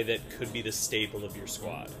guy that could be the staple of your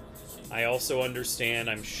squad. I also understand,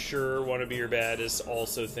 I'm sure one of your bad is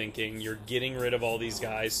also thinking you're getting rid of all these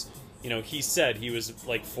guys. You know, he said he was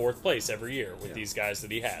like 4th place every year with these guys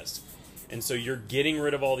that he has. And so you're getting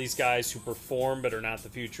rid of all these guys who perform but are not the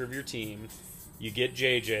future of your team. You get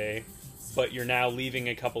JJ, but you're now leaving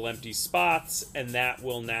a couple empty spots, and that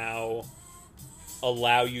will now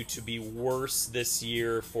allow you to be worse this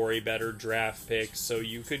year for a better draft pick. So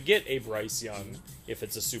you could get a Bryce Young if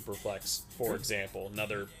it's a super flex, for example,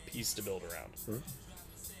 another piece to build around.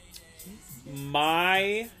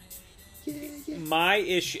 My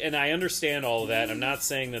issue, and I understand all of that, I'm not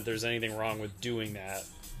saying that there's anything wrong with doing that.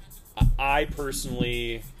 I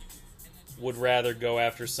personally would rather go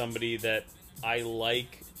after somebody that I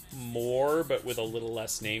like more, but with a little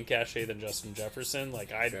less name cachet than Justin Jefferson.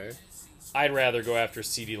 Like, I'd rather go after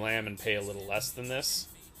CeeDee Lamb and pay a little less than this.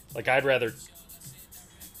 Like, I'd rather,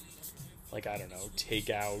 like, I don't know, take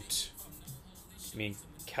out, I mean,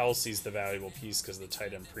 Kelsey's the valuable piece because of the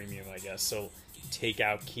tight end premium, I guess. So take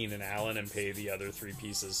out Keenan Allen and pay the other 3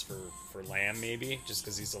 pieces for Lamb, maybe, just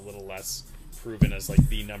because he's a little less proven as, like,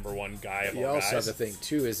 the number 1 guy of all guys. You also have the thing,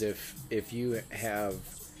 too, is if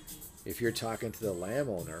you're talking to the Lamb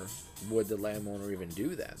owner, would the Lamb owner even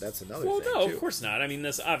do that? That's another thing, no, too. of course not. I mean,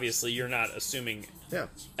 this obviously you're not assuming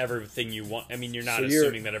everything you want. I mean, you're not so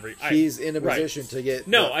assuming that he's in a position to get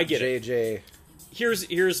I get JJ. It.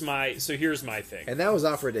 Here's my thing. And that was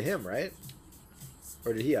offered to him, right?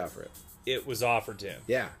 Or did he offer it? It was offered to him.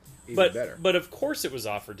 Yeah, even better. But of course it was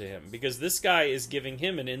offered to him because this guy is giving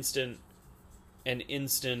him an instant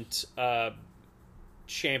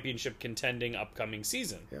championship contending upcoming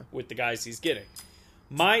season with the guys he's getting.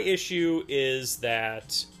 My issue is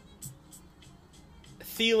that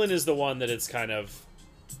Thielen is the one that it's kind of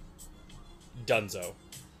dunzo.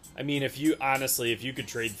 I mean, if you could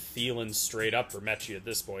trade Thielen straight up for Mechie at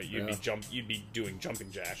this point, you'd be doing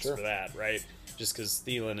jumping jacks for that, right? Just because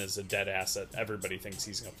Thielen is a dead asset. Everybody thinks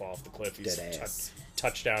he's going to fall off the cliff. He's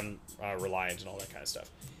touchdown reliant and all that kind of stuff.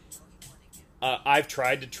 I've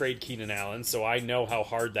tried to trade Keenan Allen, so I know how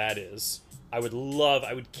hard that is. I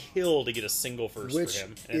would kill to get a single first for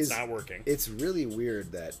him, and it's not working. It's really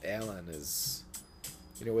weird that Allen is,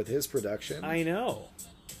 with his production. I know.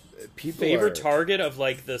 Favorite target of,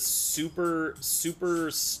 like, the super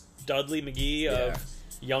Studley McGee of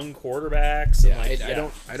young quarterbacks.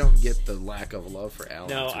 And I don't get the lack of love for Allen.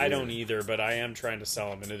 No, I don't either, but I am trying to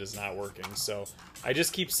sell him, and it is not working. So I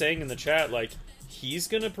just keep saying in the chat, like, he's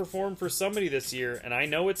going to perform for somebody this year, and I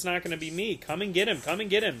know it's not going to be me. Come and get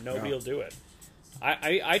him. Nobody will do it.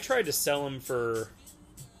 I tried to sell him for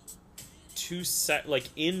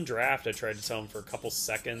in draft, I tried to sell him for a couple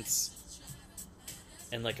seconds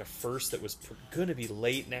and, like, a first that was going to be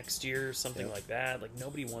late next year or something like that. Like,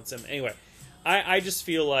 nobody wants him. Anyway, I just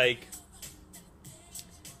feel like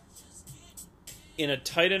in a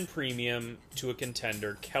tight end premium to a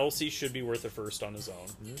contender, Kelsey should be worth a first on his own.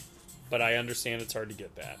 Mm-hmm. But I understand it's hard to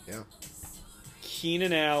get that. Yeah.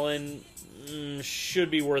 Keenan Allen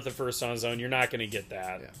should be worth a first on his own. You're not going to get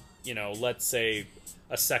that. Yeah. Let's say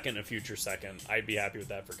a second, a future second. I'd be happy with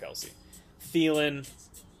that for Kelsey. Thielen,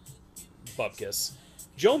 bupkis.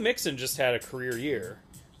 Joe Mixon just had a career year,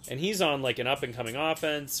 and he's on, like, an up-and-coming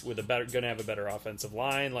offense with going to have a better offensive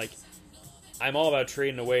line. Like, I'm all about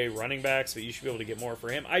trading away running backs, but you should be able to get more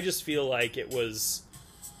for him. I just feel like it was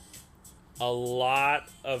a lot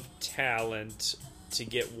of talent to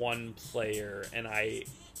get one player, and I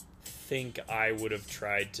think I would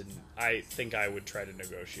try to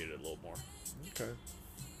negotiate it a little more. Okay.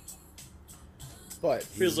 But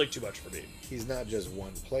feels like too much for me. He's not just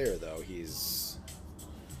one player, though. He's,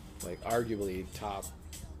 like, arguably top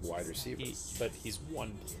wide receiver. He is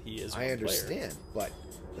one I understand, player. But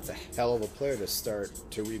that's a hell of a player to start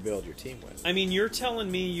to rebuild your team with. I mean, you're telling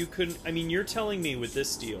me you couldn't. I mean, you're telling me with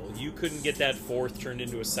this deal you couldn't get that fourth turned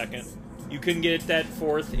into a second You couldn't get that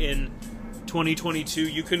fourth in 2022.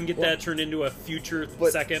 You couldn't get that turned into a future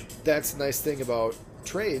second. That's the nice thing about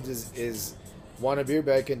trades is Wanna Beer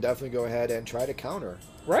Bag can definitely go ahead and try to counter.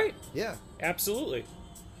 Right. Yeah. Absolutely.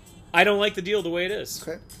 I don't like the deal the way it is.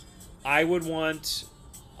 Okay. I would want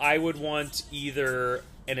either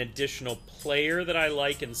an additional player that I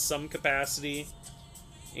like in some capacity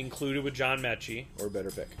included with John Mechie. Or a better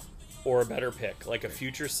pick. Or a better pick. Like a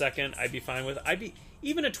future second, I'd be fine with.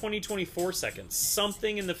 Even a 2024 second.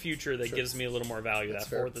 Something in the future that gives me a little more value. That's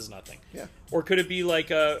that fourth is nothing. Yeah. Or could it be like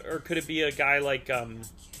a guy like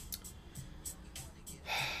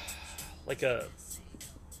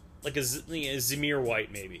Zamir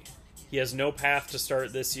White maybe. He has no path to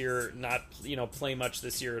start this year, not play much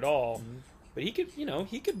this year at all. Mm-hmm. But he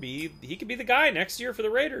could be the guy next year for the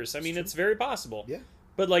Raiders. I mean, it's very possible. Yeah.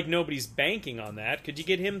 But like nobody's banking on that. Could you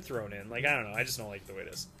get him thrown in? Like I don't know. I just don't like the way it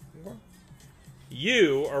is. Okay.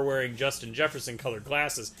 You are wearing Justin Jefferson colored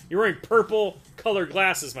glasses. You're wearing purple colored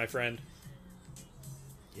glasses, my friend.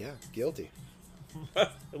 Yeah, guilty.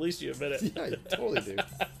 At least you admit it. Yeah, you totally do.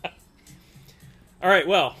 All right,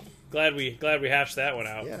 well, glad we hashed that one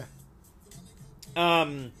out. Yeah.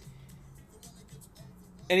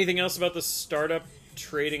 Anything else about the startup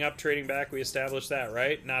trading up, trading back? We established that,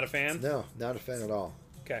 right? Not a fan? No, not a fan at all.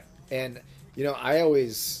 Okay. And I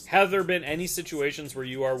always... Have there been any situations where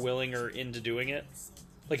you are willing or into doing it?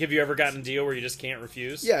 Like, have you ever gotten a deal where you just can't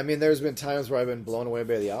refuse? Yeah, I mean, there's been times where I've been blown away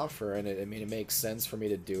by the offer, and it makes sense for me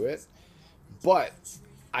to do it. But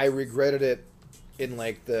I regretted it in,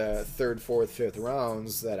 like, the third, fourth, fifth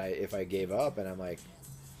rounds if I gave up, and I'm like,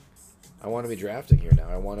 I want to be drafting here now.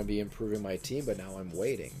 I want to be improving my team, but now I'm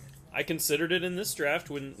waiting. I considered it in this draft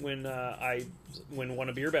when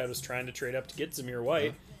Wanna Beer Bad was trying to trade up to get Zamir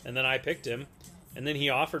White, and then I picked him, and then he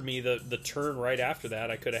offered me the turn right after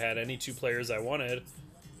that. I could have had any two players I wanted,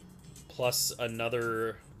 plus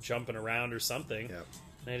another jumping around or something. Yep.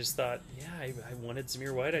 And I just thought, yeah, I wanted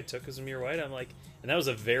Zamir White. I took a Zamir White. I'm like, and that was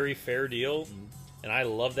a very fair deal, and I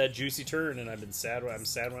love that juicy turn. And I'm sad when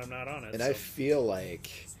I'm not on it. And so. I feel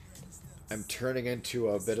like I'm turning into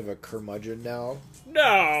a bit of a curmudgeon now.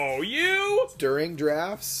 No, you during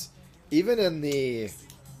drafts, even in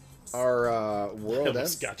our world. I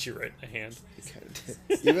almost got you right in the hand.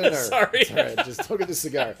 Even in our, sorry, just look at the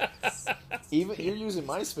cigar. Even you're using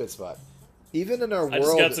my spit spot. Even in our world, I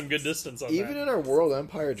just got some good distance on even that. In our World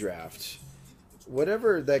Empire draft,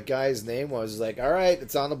 whatever that guy's name was, like, all right,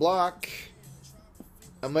 it's on the block.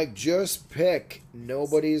 I'm like, just pick.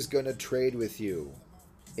 Nobody's gonna trade with you.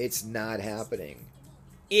 It's not happening.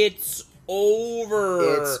 It's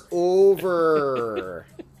over. It's over.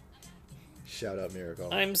 Shout out Miracle.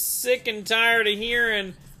 I'm sick and tired of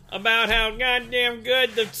hearing about how goddamn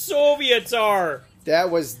good the Soviets are.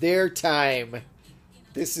 That was their time.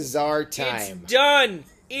 This is our time. It's done.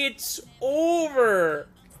 It's over.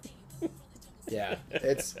 Yeah,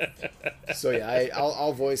 it's so. Yeah,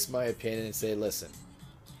 I'll voice my opinion and say, listen,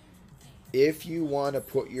 if you want to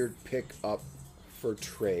put your pick up for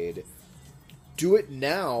trade, do it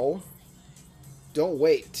now. Don't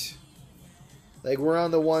wait. Like, we're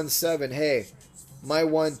on the 1-7. Hey, my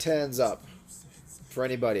 110's up. For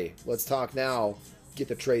anybody, let's talk now. Get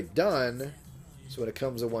the trade done. So when it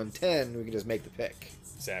comes to 110, we can just make the pick.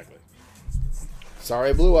 Exactly. Sorry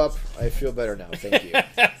I blew up. I feel better now. Thank you.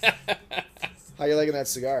 How you liking that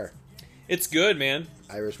cigar? It's good, man.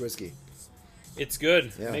 Irish whiskey. It's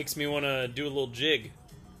good. Yeah. It makes me want to do a little jig.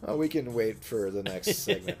 Well, we can wait for the next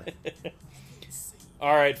segment.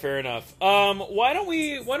 All right, fair enough. Why don't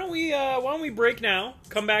we break now?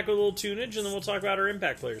 Come back with a little tunage, and then we'll talk about our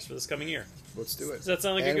impact players for this coming year. Let's do it. Does that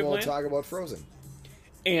sound like a good plan? And we'll talk about Frozen.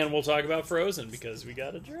 And we'll talk about Frozen because we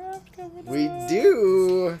got a draft coming up. We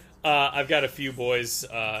do. I've got a few boys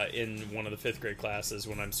in one of the 5th grade classes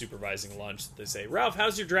when I'm supervising lunch. They say, "Ralph,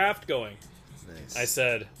 how's your draft going?" Nice.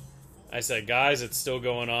 I said, guys, it's still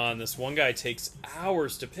going on. This one guy takes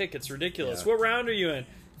hours to pick. It's ridiculous. Yeah. What round are you in?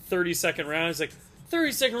 32nd round. He's like,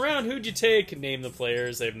 32nd round, who'd you take? Name the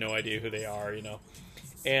players. They have no idea who they are,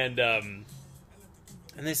 And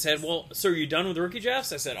they said, well, so are you done with rookie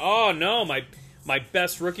drafts? I said, oh, no, my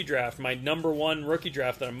best rookie draft, my number one rookie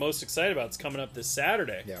draft that I'm most excited about is coming up this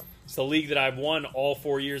Saturday. Yeah. It's the league that I've won all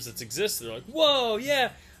 4 years it's existed. They're like, whoa,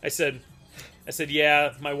 yeah. I said,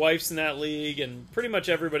 yeah, my wife's in that league, and pretty much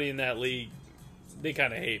everybody in that league, they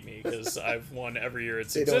kind of hate me because I've won every year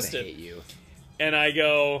it's existed. They don't hate you.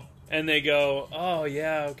 And they go, oh,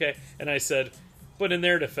 yeah, okay. And I said, but in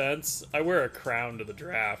their defense, I wear a crown to the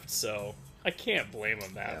draft, so I can't blame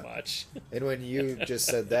them that much. And when you just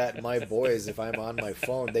said that, my boys, if I'm on my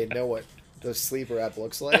phone, they know what the sleeper app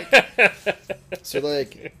looks like. So,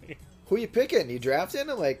 like, who you picking? You drafting?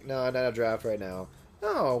 I'm like, no, not a draft right now.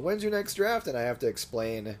 Oh, when's your next draft? And I have to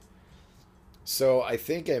explain. So I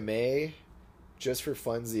think I may, just for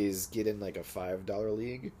funsies, get in like a $5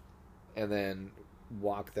 league and then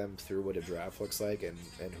walk them through what a draft looks like and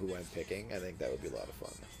who I'm picking. I think that would be a lot of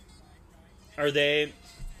fun. Are they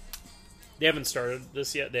haven't started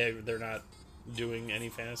this yet? They're not doing any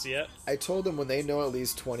fantasy yet? I told them when they know at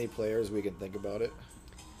least 20 players, we can think about it.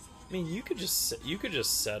 I mean, you could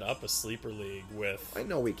just set up a sleeper league with. I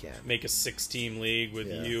know we can make a 6-team league with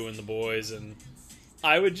you and the boys, and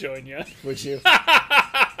I would join you. Would you?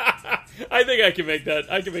 I think I can make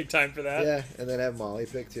that. I can make time for that. Yeah, and then have Molly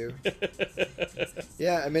pick too.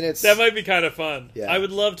 Yeah, I mean that might be kind of fun. Yeah. I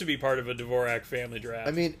would love to be part of a Dvorak family draft.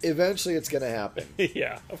 I mean, eventually it's going to happen.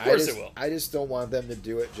 Yeah, of course it will. I just don't want them to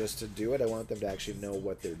do it just to do it. I want them to actually know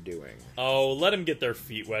what they're doing. Oh, let them get their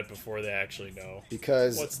feet wet before they actually know.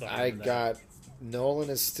 Because Nolan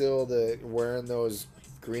is still wearing those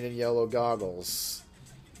green and yellow goggles.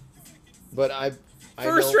 But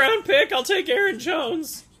First round pick, I'll take Aaron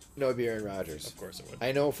Jones. No, it'd be Aaron Rodgers. Of course it would.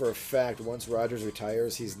 I know for a fact once Rodgers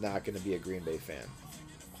retires, he's not going to be a Green Bay fan.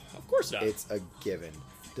 Of course not. It's a given.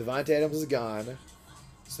 Devontae Adams is gone,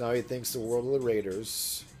 so now he thinks the world of the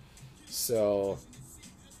Raiders. So,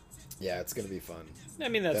 yeah, it's going to be fun. I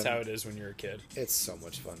mean, that's how it is when you're a kid. It's so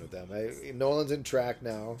much fun with them. Nolan's in track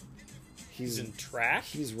now. He's in track?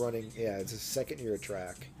 He's running, yeah, it's his second year of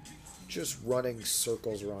track. Just running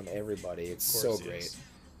circles around everybody. It's so great.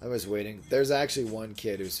 I was waiting. There's actually one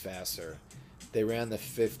kid who's faster. They ran the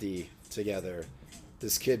 50 together.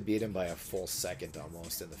 This kid beat him by a full second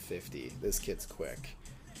almost in the 50. This kid's quick.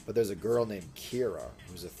 But there's a girl named Kira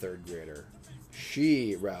who's a third grader.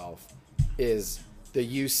 She, Ralph, is the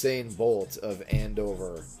Usain Bolt of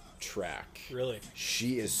Andover track. Really?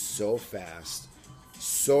 She is so fast,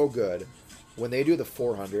 so good. When they do the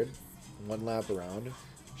 400, one lap around,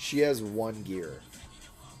 she has one gear.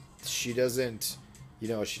 She doesn't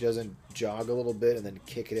jog a little bit and then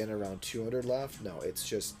kick it in around 200 left. No, it's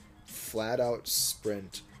just flat out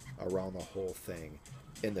sprint around the whole thing.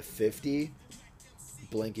 In the 50,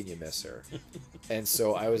 blink and you miss her. And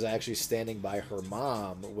so I was actually standing by her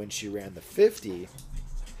mom when she ran the 50,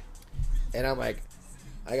 and I'm like,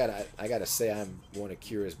 I gotta say I'm one of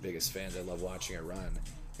Kira's biggest fans. I love watching her run.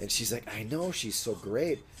 And she's like, I know, she's so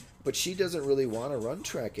great, but she doesn't really want to run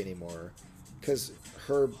track anymore because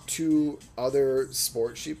her two other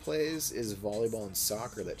sports she plays is volleyball and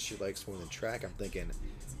soccer that she likes more than track. I'm thinking,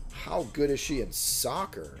 how good is she in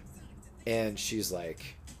soccer? And she's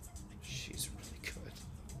like, she's really good.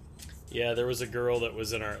 Yeah, there was a girl that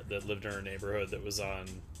lived in our neighborhood that was on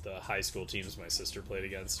the high school teams my sister played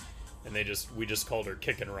against, and we just called her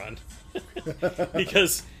Kick and Run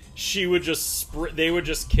because she would just they would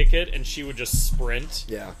just kick it and she would just sprint.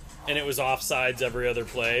 Yeah. And it was offsides every other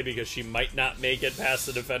play because she might not make it past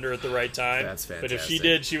the defender at the right time. That's fantastic. But if she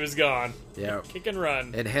did, she was gone. Yeah. Kick and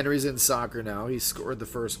run. And Henry's in soccer now. He scored the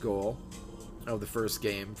first goal of the first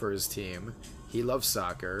game for his team. He loves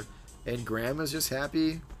soccer. And Graham is just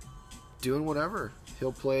happy doing whatever.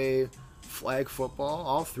 He'll play flag football.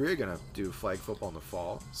 All three are going to do flag football in the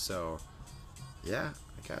fall. So, yeah.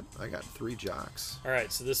 I got 3 jocks. All right,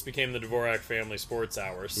 so this became the Dvorak Family Sports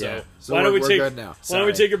Hour. So, yeah. So why don't we take good now. Why don't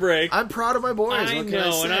we take a break? I'm proud of my boys. I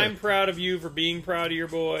know, and I'm proud of you for being proud of your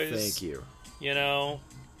boys. Thank you. You know,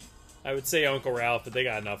 I would say Uncle Ralph, but they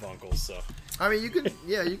got enough uncles. So I mean, you can.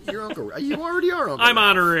 Yeah, you're Uncle. You already are Uncle. I'm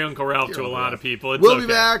Ralph. honorary Uncle Ralph to a lot of people. It's we'll okay. be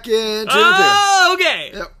back in 2. Oh,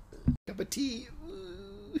 okay. Yep. Cup of tea.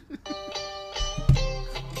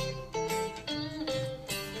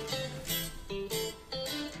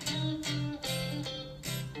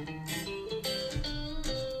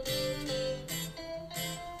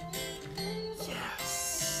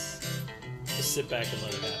 Sit back and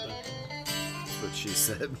let it happen. That's what she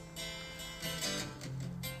said.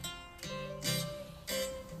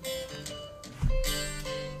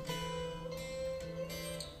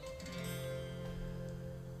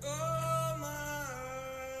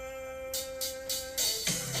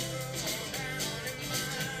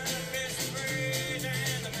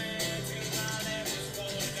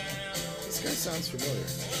 This guy sounds familiar.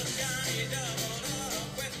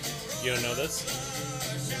 You don't know this?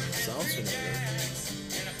 Sounds familiar.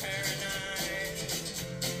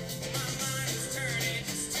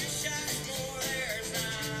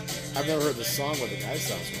 I've never heard the song, but the guy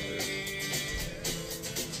sounds familiar.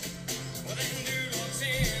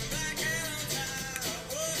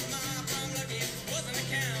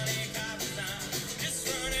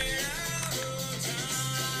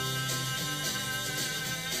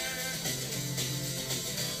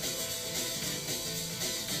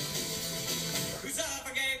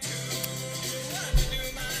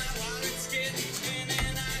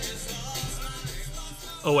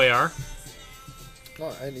 OAR.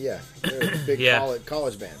 Oh, and yeah, they're a big Yeah.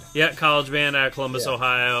 college band. Yeah, college band out of Columbus, Yeah.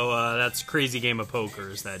 Ohio. That's Crazy Game of Poker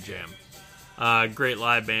is that jam. Great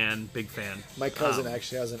live band. Big fan. My cousin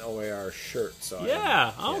actually has an OAR shirt, so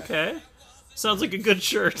Yeah, okay. Sounds like a good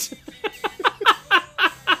shirt.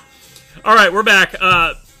 All right, we're back.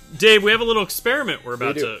 Dave, we have a little experiment we're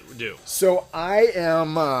about to do. So I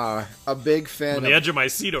am a big fan On the edge of my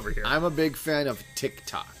seat over here. I'm a big fan of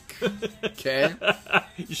TikTok. Okay?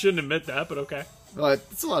 You shouldn't admit that, but okay. Well,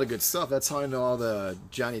 it's a lot of good stuff. That's how I know all the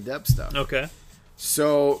Johnny Depp stuff. Okay.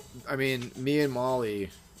 So, I mean, me and Molly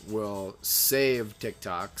will save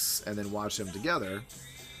TikToks and then watch them together.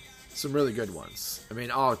 Some really good ones. I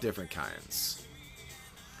mean, all different kinds.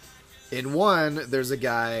 In one, there's a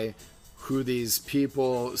guy who these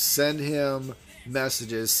people send him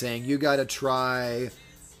messages saying, you got to try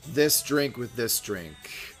this drink with this drink,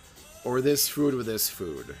 or this food with this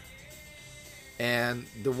food. And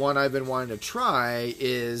the one I've been wanting to try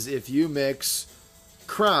is if you mix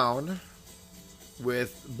Crown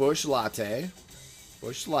with Busch Latte,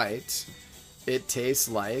 Busch Light, it tastes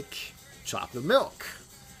like chocolate milk.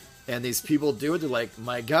 And these people do it, they're like,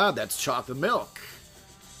 my God, that's chocolate milk.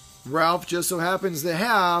 Ralph just so happens to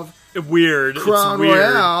have Weird. Crown it's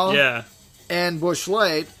weird. Royale. Yeah. And Busch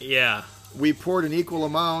Light. Yeah. We poured an equal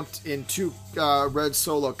amount in 2 red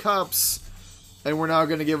Solo cups, and we're now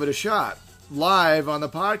going to give it a shot live on the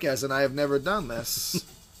podcast. And I have never done this.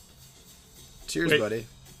 Cheers, buddy.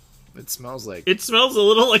 It smells like. It smells a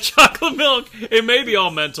little like chocolate milk. It may be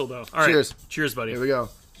all mental though. All right. Cheers. Cheers, buddy. Here we go.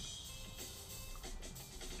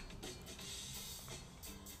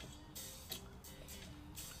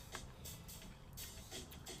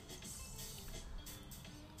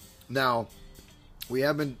 Now, we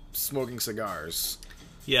have been smoking cigars.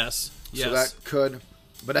 Yes. Yes. So that could...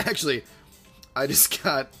 But actually, I just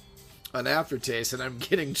got an aftertaste and I'm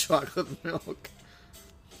getting chocolate milk.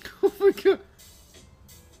 Oh my God.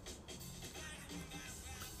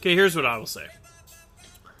 Okay, here's what I will say.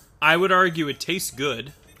 I would argue it tastes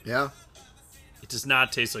good. Yeah? It does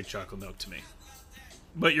not taste like chocolate milk to me.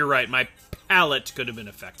 But you're right, my palate could have been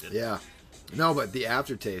affected. Yeah. No, but the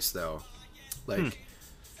aftertaste, though. Like...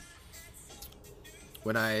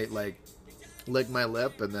 When I, like, lick my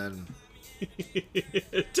lip and then...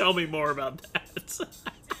 Tell me more about that.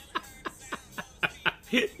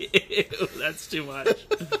 Ew, that's too much.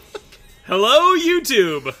 Hello,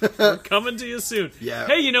 YouTube. We're coming to you soon. Yeah.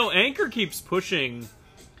 Hey, you know, Anchor keeps pushing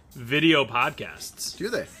video podcasts. Do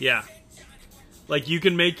they? Yeah. Like, you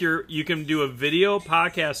can do a video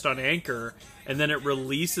podcast on Anchor, and then it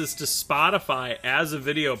releases to Spotify as a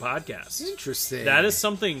video podcast. Interesting. That is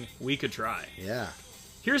something we could try. Yeah.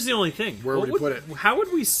 Here's the only thing. Where would you put it? How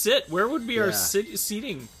would we sit? Where would be our Yeah.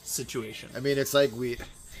 seating situation? I mean, it's like we'd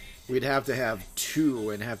have to have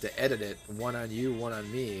 2 and have to edit it. One on you, one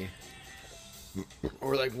on me.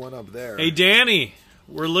 Or like one up there. Hey, Danny,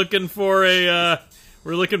 we're looking for a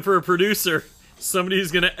producer. Somebody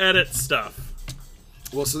who's going to edit stuff.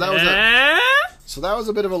 Well, so that was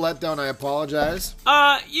a bit of a letdown. I apologize.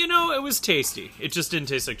 You know, it was tasty. It just didn't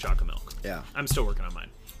taste like chocolate milk. Yeah. I'm still working on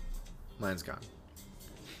mine. Mine's gone.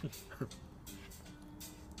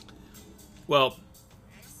 Well,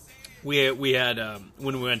 we had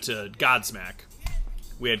when we went to Godsmack,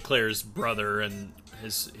 we had Claire's brother and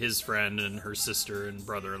his friend and her sister and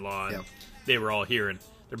brother-in-law. And Yep. They were all here, and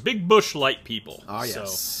they're big Busch Light people. Oh,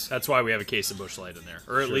 yes. So that's why we have a case of Busch Light in there,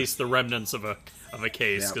 or at least the remnants of a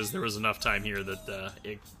case, Yep. because there was enough time here that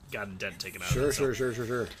it got a dent taken out. Sure, of it, so.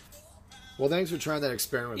 sure. Well, thanks for trying that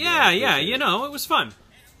experiment. Yeah, you know, it was fun.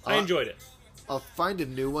 I enjoyed it. I'll find a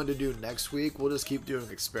new one to do next week. We'll just keep doing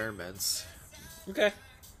experiments. Okay.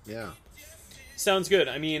 Yeah. Sounds good.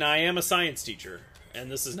 I mean, I am a science teacher, and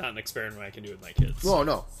this is not an experiment I can do with my kids. Oh,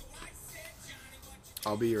 no.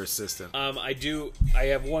 I'll be your assistant. I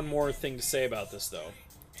have one more thing to say about this, though.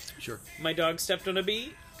 Sure. My dog stepped on a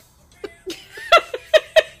bee.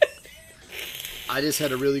 I just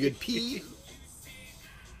had a really good pee.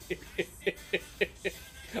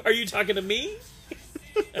 Are you talking to me?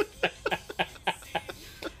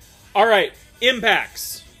 All right,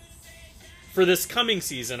 impacts for this coming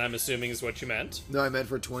season, I'm assuming is what you meant. No, I meant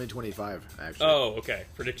for 2025, actually. Oh, okay.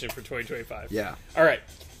 Prediction for 2025. Yeah. All right.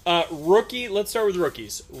 Rookie, let's start with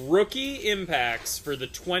rookies. Rookie impacts for the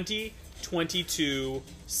 2022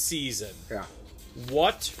 season. Yeah.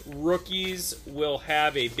 What rookies will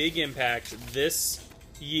have a big impact this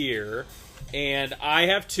year? And I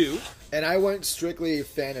have 2. And I went strictly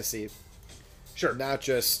fantasy. Sure. Not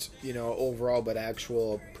just, overall, but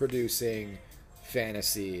actual producing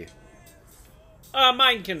fantasy.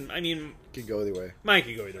 Mine can, Could go either way. Mine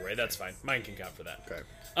can go either way. That's fine. Mine can count for that. Okay.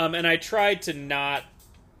 And I tried to not.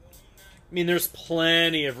 I mean, there's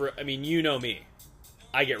plenty of. I mean, you know me.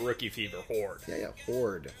 I get rookie fever. Horde. Yeah.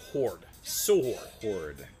 Horde. So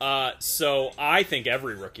horde. So I think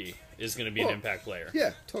every rookie is going to be an impact player.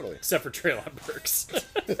 Yeah, totally. Except for Treylon Burks.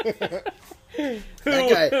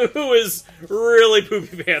 Who is really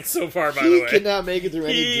poopy pants so far, by the way. He cannot make it through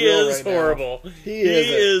any he drill is right horrible. Now. He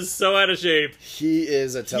is so out of shape. He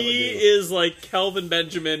is a teledude. He is like Kelvin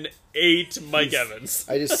Benjamin 8 Mike Evans.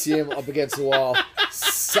 I just see him up against the wall,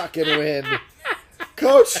 sucking wind.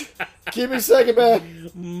 Coach, keep me second back.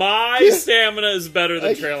 My stamina is better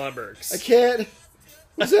than Treylon Burks. I can't.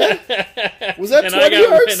 Was that 20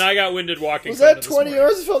 yards? And I got winded walking. Was that 20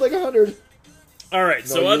 yards? It felt like 100. All right,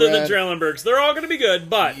 so other than Treylon Burks, they're all going to be good,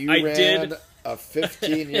 but I did a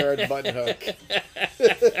 15-yard button hook.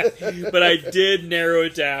 But I did narrow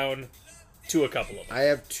it down to a couple of them. I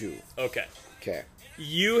have 2. Okay. Okay.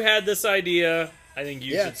 You had this idea. I think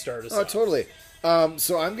you should start us off. Oh, totally.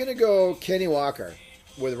 So I'm going to go Kenny Walker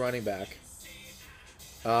with running back.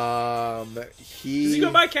 Does he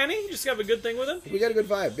go by Kenny? You just have a good thing with him? We got a good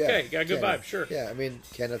vibe, yeah. Okay, got a good vibe, sure. Yeah, I mean,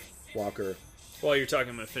 Kenneth Walker. While you're talking,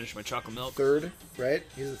 I'm going to finish my chocolate milk. 3rd, right?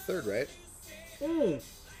 He's a 3rd, right? Ooh.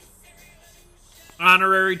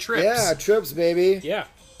 Honorary trips. Yeah, trips, baby. Yeah.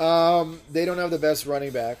 They don't have the best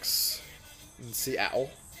running backs in Seattle.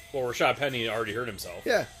 Well, Rashad Penny already hurt himself.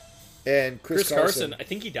 Yeah. And Chris Carson. I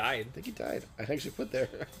think he died. I actually put that.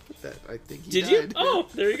 I think he died. Did you? Oh,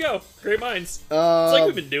 there you go. Great minds. It's like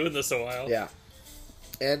we've been doing this a while. Yeah.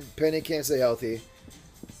 And Penny can't stay healthy.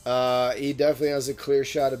 He definitely has a clear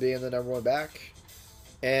shot of being the number 1 back.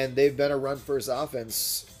 And they've been a run-first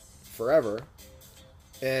offense forever.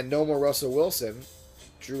 And no more Russell Wilson.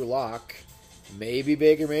 Drew Lock. Maybe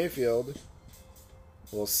Baker Mayfield.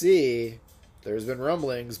 We'll see. There's been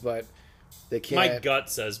rumblings, but they can't. My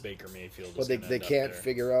gut says Baker Mayfield. Well, they can't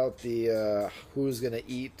figure out the who's going to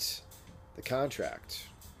eat the contract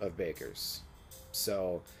of Baker's.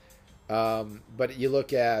 So, but you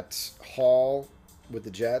look at Hall with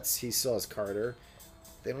the Jets. He still has Carter.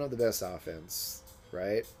 They don't have the best offense,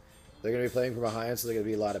 right? They're going to be playing from behind, so there's going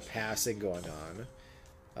to be a lot of passing going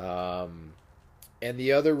on. And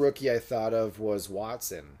the other rookie I thought of was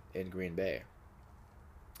Watson in Green Bay.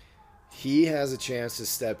 He has a chance to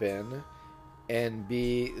step in and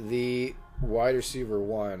be the wide receiver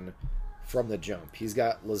 1 from the jump. He's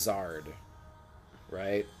got Lazard,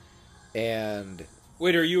 right? And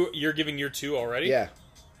wait, you're giving your 2 already? Yeah,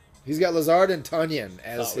 he's got Lazard and Tunyon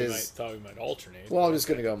as his. Thought we might alternate. Well, I'm just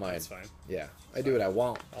gonna go mine. That's fine. Yeah, I do what I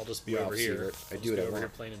want. I'll just be over here. I do what I want. Here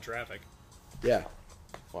playing in traffic. Yeah,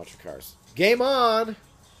 watch your cars. Game on.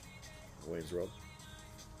 Wayne's World.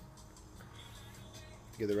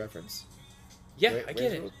 You get the reference? Yeah, I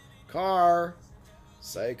get it. Car,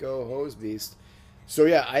 Psycho, Hose Beast. So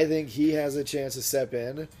yeah, I think he has a chance to step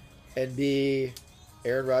in and be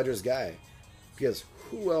Aaron Rodgers' guy. Because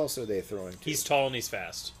who else are they throwing to? He's tall and he's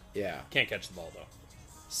fast. Yeah. Can't catch the ball though.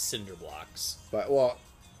 Cinder blocks. But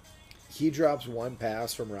he drops 1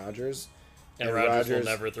 pass from Rodgers, and Rodgers will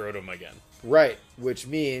never throw to him again. Right, which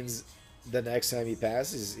means the next time he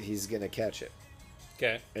passes, he's going to catch it.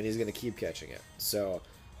 Okay. And he's going to keep catching it. So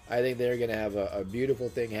I think they're going to have a beautiful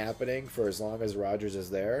thing happening for as long as Rodgers is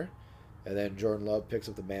there. And then Jordan Love picks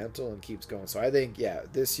up the mantle and keeps going. So I think,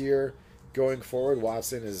 this year, going forward,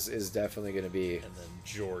 Watson is definitely going to be... And then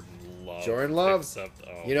Jordan Love. Picks up,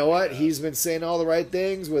 you know what? God. He's been saying all the right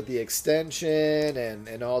things with the extension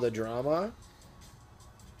and all the drama.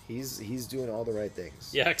 He's doing all the right things.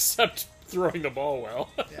 Yeah, except throwing the ball well.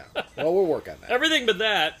 Yeah. Well, we'll work on that. Everything but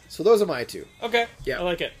that. So those are my 2. Okay. Yeah. I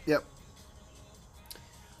like it. Yep.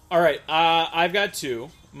 All right. I've got 2.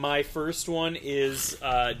 My first one is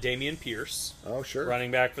Dameon Pierce. Oh, sure.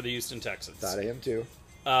 Running back for the Houston Texans. Thought of him, too.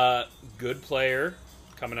 Good player.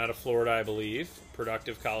 Coming out of Florida, I believe.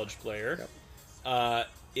 Productive college player. Yep.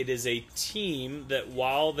 It is a team that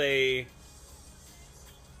while they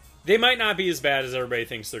might not be as bad as everybody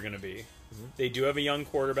thinks they're going to be. Mm-hmm. They do have a young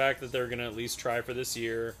quarterback that they're going to at least try for this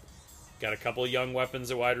year. Got a couple of young weapons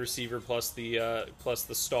at wide receiver, plus the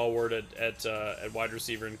stalwart at wide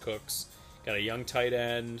receiver in Cooks. Got a young tight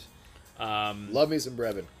end. Love me some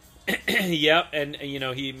Brevin. Yep, and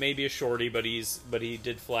he may be a shorty, but he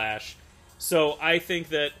did flash. So I think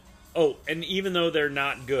that. Oh, and even though they're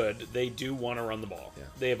not good, they do want to run the ball. Yeah.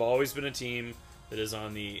 They have always been a team that is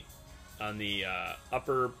on the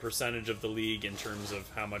upper percentage of the league in terms of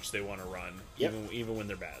how much they want to run, even when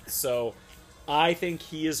they're bad. So I think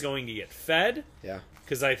he is going to get fed. Yeah.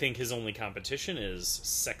 Because I think his only competition is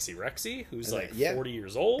Sexy Rexy, who's 40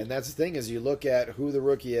 years old. And that's the thing is you look at who the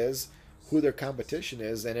rookie is, who their competition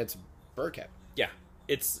is, and it's Burkhead. Yeah.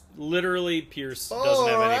 It's literally Pierce doesn't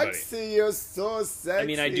have anybody. Rexy, you're so sexy. I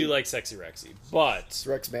mean, I do like Sexy Rexy, but It's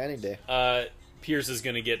Rex Manning Day. Pierce is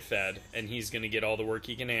going to get fed, and he's going to get all the work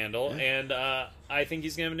he can handle, and I think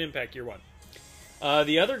he's going to have an impact year one.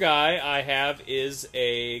 The other guy I have is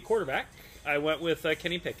a quarterback. I went with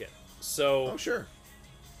Kenny Pickett. So, sure.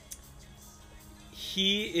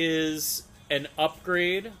 He is an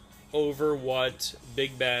upgrade over what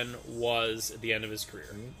Big Ben was at the end of his career.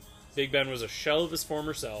 Mm-hmm. Big Ben was a shell of his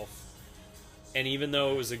former self, and even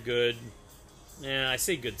though it was a good, I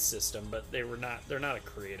say good system, but they're not a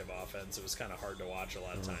creative offense. It was kind of hard to watch a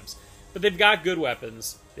lot of times. But they've got good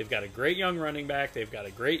weapons. They've got a great young running back. They've got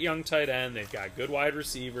a great young tight end. They've got good wide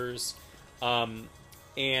receivers.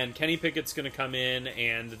 And Kenny Pickett's going to come in,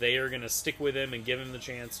 and they are going to stick with him and give him the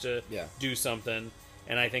chance to do something.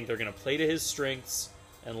 And I think they're going to play to his strengths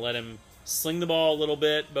and let him sling the ball a little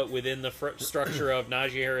bit, but within the structure of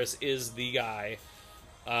Najee Harris is the guy.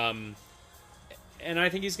 And I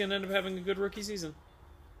think he's going to end up having a good rookie season.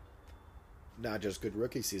 Not just good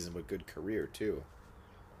rookie season, but good career, too.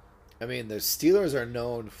 I mean, the Steelers are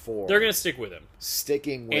known for... They're going to stick with him.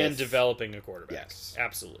 Sticking with... And developing a quarterback. Yes.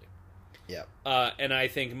 Absolutely. Yeah. And I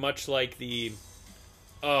think much like the...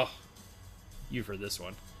 Oh, you've heard this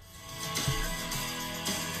one.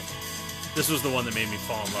 This was the one that made me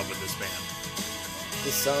fall in love with this band.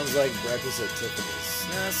 This sounds like Breakfast at Tiffany's.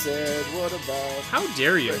 I said, what about... How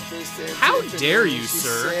dare you? How dare you,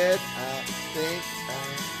 sir? Said, I think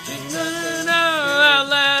out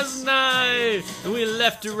last night, and we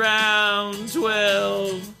left around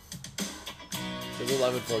 12. It was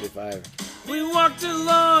 11:45. We walked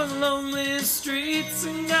along lonely streets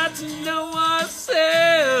and got to know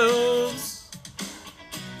ourselves.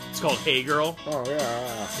 It's called Hey Girl. Oh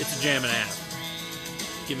yeah. It's a jam and a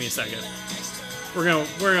half. Give me a second. We're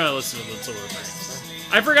gonna listen to the little refrain.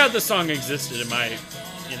 I forgot the song existed in my, I'm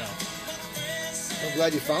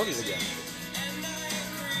glad you found it again.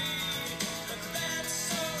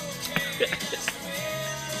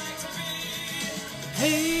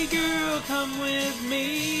 Hey girl, come with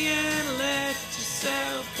me and let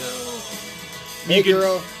yourself go. Hey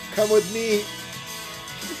girl, come with me.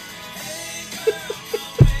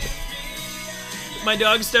 My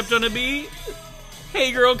dog stepped on a bee.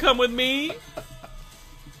 Hey girl, come with me.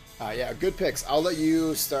 Yeah, good picks. I'll let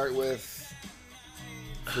you start with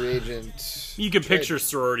free agent. You can picture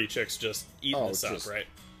sorority chicks just eating this up, right?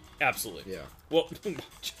 Absolutely. Yeah. Well,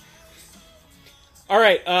 all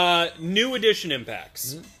right. New edition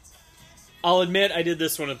impacts. Mm-hmm. I'll admit I did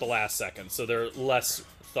this one at the last second, so they're less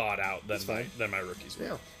thought out than my rookies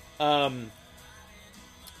were. Yeah.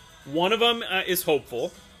 One of them is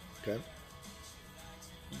hopeful. Okay.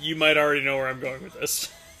 You might already know where I'm going with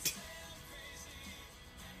this.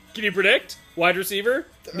 Can you predict? Wide receiver?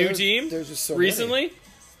 New team? There's just so recently? Many.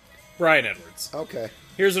 Brian Edwards. Okay.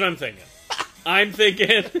 Here's what I'm thinking. I'm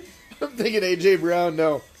thinking A.J. Brown,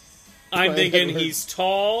 no. I'm thinking he's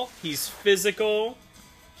tall, he's physical,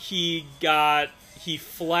 he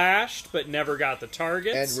flashed but never got the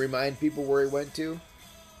targets. And remind people where he went to?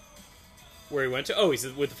 Where he went to? Oh, he's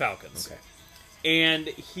with the Falcons. Okay. And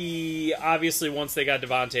he, obviously, once they got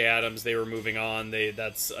Devontae Adams, they were moving on.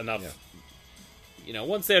 That's enough. Yeah.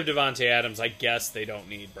 Once they have Devontae Adams, I guess they don't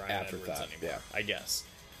need Brian Edwards anymore. Yeah. I guess.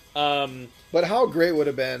 But how great would it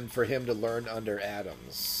have been for him to learn under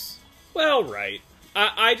Adams? Well, right.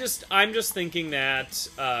 I'm just thinking that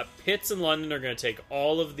Pitts and London are going to take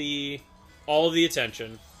all of the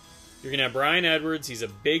attention. You're going to have Brian Edwards. He's a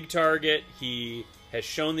big target. He has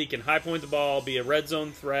shown that he can high point the ball, be a red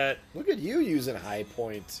zone threat. Look at you using high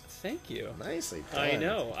point. Thank you. Nicely done. I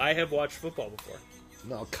know. I have watched football before.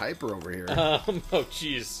 No, Kuiper over here. Oh,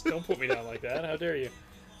 jeez. Don't put me down like that. How dare you?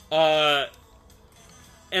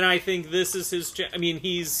 And I think this is his... I mean,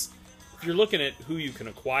 if you're looking at who you can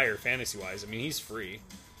acquire fantasy-wise, I mean, he's free.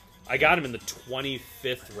 I got him in the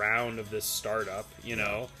 25th round of this startup,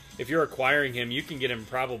 If you're acquiring him, you can get him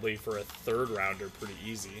probably for a third-rounder pretty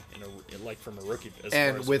easy, from a rookie.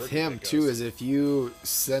 And with him, too, is if you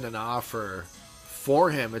send an offer for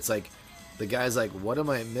him, it's like, the guy's like, what am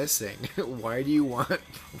I missing? Why do you want...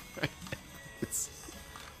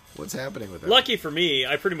 What's happening with him? Lucky for me,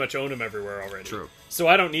 I pretty much own him everywhere already. True. So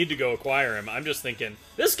I don't need to go acquire him. I'm just thinking,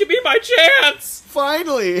 this could be my chance!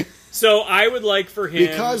 Finally! So I would like for him...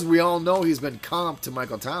 Because we all know he's been comped to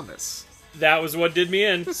Michael Thomas. That was what did me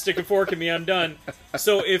in. Stick a fork in me, I'm done.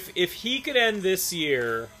 So if he could end this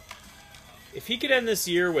year... If he could end this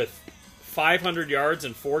year with 500 yards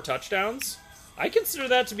and 4 touchdowns, I consider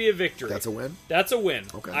that to be a victory. That's a win? That's a win.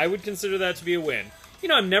 Okay. I would consider that to be a win.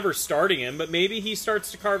 I'm never starting him, but maybe he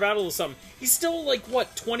starts to carve out a little something. He's still,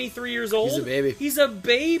 23 years old? He's a baby. He's a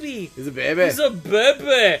baby. He's a baby. He's a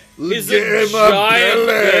baby. He's Get a him a giant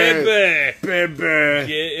belly. baby. Baby.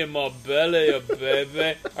 Get him a belly, a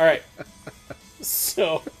baby. All right.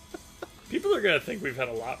 So, people are going to think we've had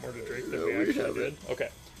a lot more to drink than we actually did. Okay.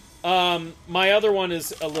 My other one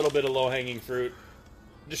is a little bit of low-hanging fruit.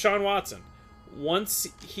 Deshaun Watson. Once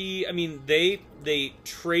they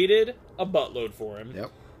traded a buttload for him. Yep.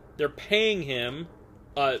 They're paying him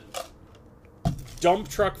a dump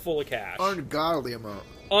truck full of cash. Ungodly amount.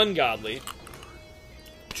 Ungodly.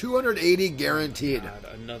 280 guaranteed. God,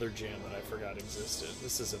 another jam that I forgot existed.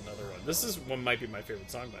 This is another one. This is one might be my favorite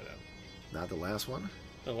song by them. Not the last one?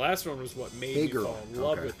 The last one was what made Hey me Girl. fall in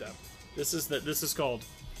love Okay. with them. This is called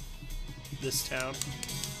This Town.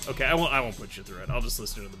 Okay, I won't put you through it. I'll just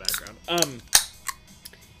listen to it in the background.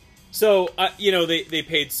 So they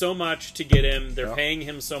paid so much to get him. They're paying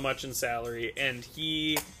him so much in salary, and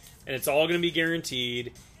it's all going to be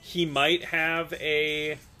guaranteed. He might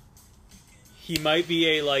be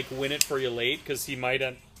a win it for you late because he might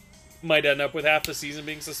end up with half the season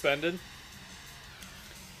being suspended.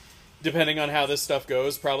 Depending on how this stuff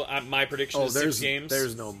goes, probably my prediction is 6 games.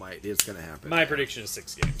 There's no might. It's going to happen. My prediction is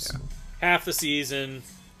 6 games. Yeah. Half the season,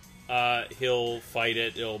 he'll fight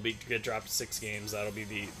it. It'll get dropped to 6 games. That'll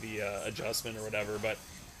be the adjustment or whatever. But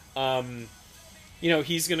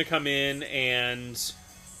he's going to come in, and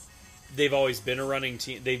they've always been a running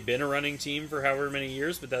team. They've been a running team for however many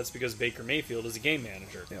years, but that's because Baker Mayfield is a game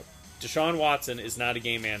manager. Yep. Deshaun Watson is not a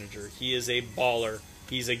game manager. He is a baller.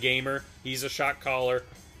 He's a gamer. He's a shot caller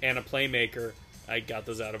and a playmaker. I got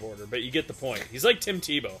those out of order, but you get the point. He's like Tim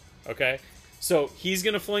Tebow, okay? So he's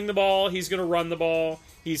going to fling the ball. He's going to run the ball.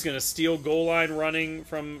 He's going to steal goal line running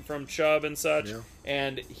from Chubb and such. Yeah.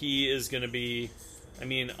 And he is going to be,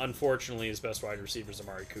 unfortunately, his best wide receiver is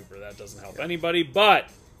Amari Cooper. That doesn't help anybody, but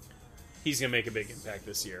he's going to make a big impact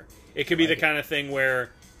this year. It could be the kind of thing where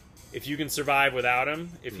if you can survive without him,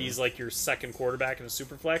 if he's like your second quarterback in a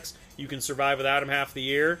super flex, you can survive without him half the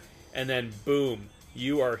year, and then boom,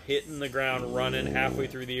 you are hitting the ground running halfway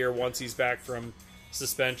through the year once he's back from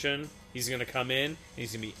suspension. He's going to come in, and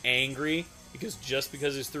he's going to be angry because just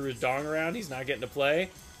because he's threw his dong around, he's not getting to play.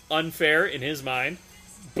 Unfair in his mind.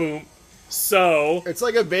 Boom. So It's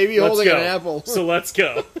like a baby holding an apple. So let's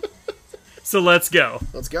go. Let's go.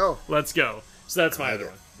 Let's go. So that's my other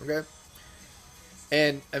one. Okay.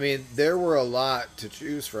 And, there were a lot to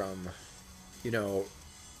choose from. You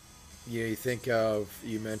think of,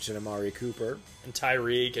 you mentioned Amari Cooper. And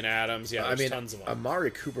Tyreek and Adams. Yeah, there's tons of them.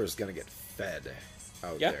 Amari Cooper's going to get fed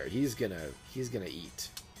out there. He's gonna eat.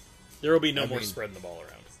 There will be no more spreading the ball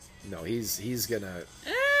around. No, he's gonna.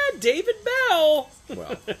 David Bell.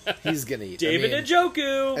 Well, he's gonna eat. David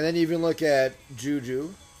Njoku. And then you even look at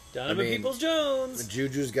Juju. Donovan Peoples-Jones.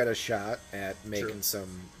 Juju's got a shot at making some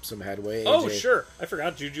headway. Oh, sure. I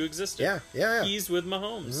forgot Juju existed. Yeah. He's with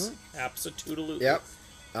Mahomes. Mm-hmm. Absolutely. Yep.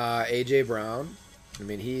 AJ Brown.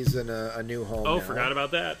 He's in a new home. Oh, now. Forgot about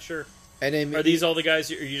that. Sure. And are these all the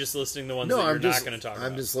guys? Are you just listing the ones that you're not going to talk about?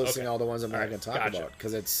 I'm just listing all the ones I'm not going to talk about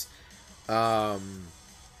because it's. And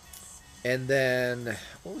then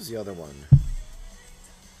what was the other one?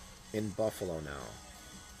 In Buffalo now.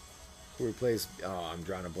 Who replaced? Oh, I'm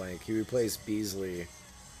drawing a blank. He replaced Beasley.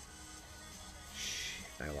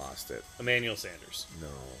 Shit, I lost it. Emmanuel Sanders. No.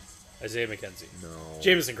 Isaiah McKenzie. No.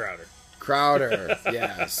 Jamison Crowder. Crowder.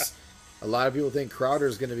 Yes. A lot of people think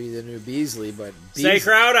Crowder's going to be the new Beasley, but Say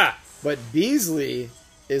Crowder. But Beasley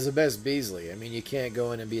is the best Beasley. You can't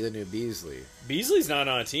go in and be the new Beasley. Beasley's not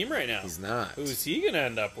on a team right now. He's not. Who's he going to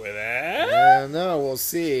end up with? No, we'll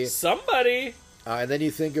see. Somebody. And then you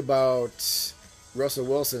think about Russell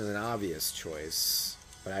Wilson is an obvious choice,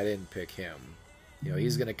 but I didn't pick him.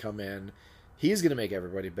 He's going to come in. He's going to make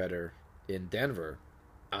everybody better in Denver,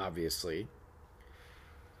 obviously.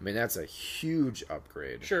 That's a huge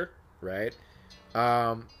upgrade. Sure. Right?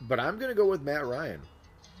 But I'm going to go with Matt Ryan.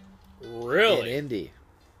 Really? In Indy.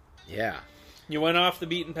 Yeah. You went off the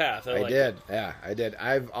beaten path. I did. Yeah, I did.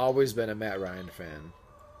 I've always been a Matt Ryan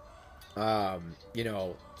fan.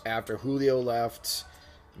 After Julio left,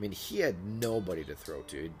 he had nobody to throw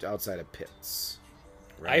to outside of Pitts.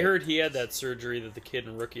 Right? I heard he had that surgery that the kid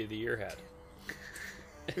in Rookie of the Year had.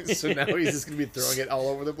 So now he's just going to be throwing it all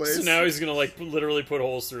over the place? So now he's going to, literally put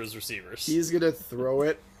holes through his receivers. He's going to throw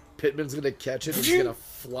it. Pittman's going to catch it. He's going to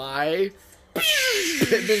fly.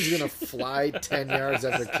 Pittman's going to fly 10 yards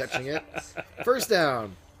after catching it. First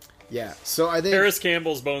down. Yeah, so I think... Paris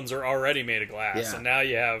Campbell's bones are already made of glass, and now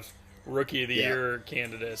you have Rookie of the Year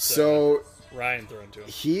candidates. So Ryan thrown to him.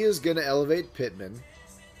 He is going to elevate Pittman.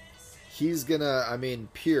 he's gonna. I mean,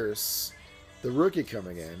 Pierce, the rookie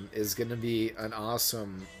coming in, is gonna be an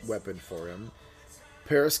awesome weapon for him.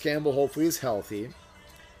 Paris Campbell hopefully is healthy.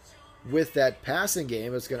 With that passing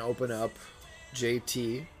game, it's gonna open up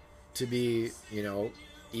JT to be,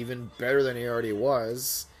 even better than he already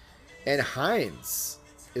was, and Hines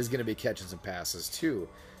is gonna be catching some passes too.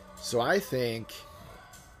 So I think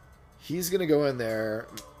he's going to go in there.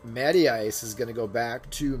 Matty Ice is going to go back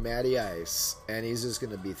to Matty Ice, and he's just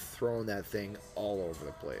going to be throwing that thing all over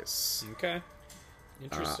the place. Okay.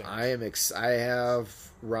 Interesting. I have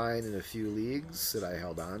Ryan in a few leagues that I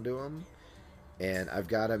held on to him, and I've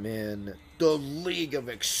got him in the League of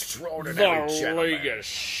Extraordinary Gentlemen. The League of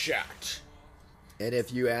Shot. And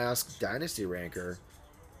if you ask Dynasty Ranker,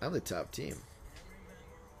 I'm the top team.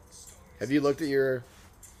 Have you looked at your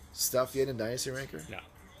stuff yet in Dynasty Ranker? No.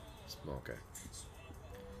 Okay.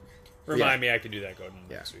 Remind me I can do that going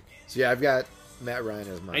into next week. So yeah, I've got Matt Ryan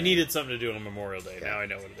as my... I needed something to do on Memorial Day. Yeah. Now I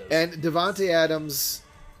know what it is. And Devontae Adams,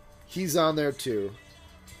 he's on there too.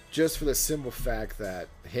 Just for the simple fact that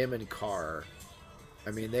him and Carr,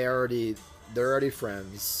 I mean, they're already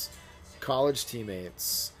friends, college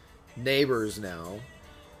teammates, neighbors now,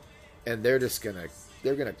 and they're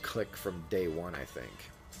gonna click from day one, I think.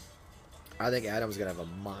 I think Adams is gonna have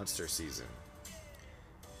a monster season.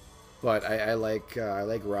 But I like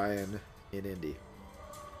Ryan in Indy.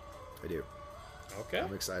 I do. Okay.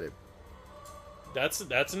 I'm excited. That's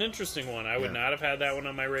an interesting one. I would not have had that one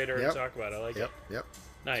on my radar to talk about. I like it. Yep.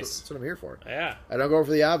 Nice. That's what I'm here for. Yeah. I don't go for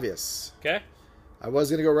the obvious. Okay. I was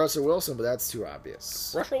going to go Russell Wilson, but that's too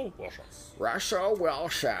obvious. Russell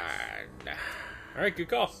Wilson. All right, good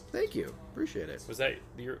call. Thank you. Appreciate it. Was that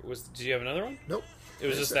did you have another one? Nope. It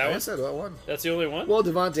was just that one? I said that one. That's the only one? Well,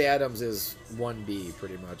 Devontae Adams is 1B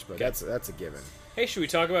pretty much, but that's a given. Hey, should we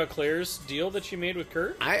talk about Claire's deal that she made with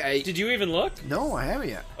Kurt? Did you even look? No, I haven't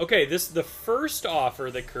yet. Okay, the first offer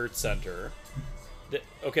that Kurt sent her.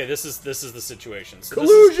 This is the situation. So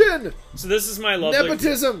collusion. This is my lovely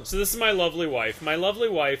nepotism. So this is my lovely wife. My lovely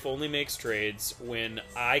wife only makes trades when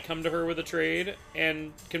I come to her with a trade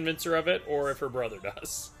and convince her of it, or if her brother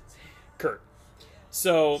does. Kurt.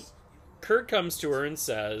 So Kurt comes to her and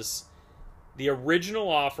says the original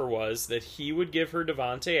offer was that he would give her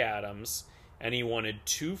Devontae Adams, and he wanted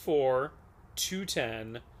 2-4,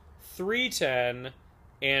 210, 310,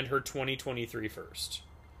 and her 2023 first.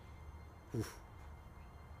 Oof.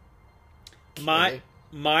 Okay.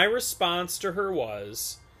 My response to her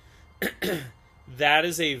was, that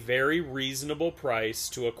is a very reasonable price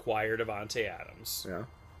to acquire Devontae Adams. Yeah.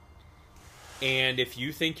 And if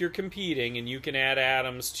you think you're competing and you can add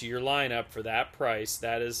Adams to your lineup for that price,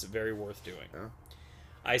 that is very worth doing. Yeah.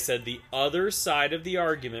 I said the other side of the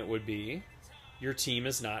argument would be your team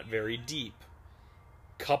is not very deep.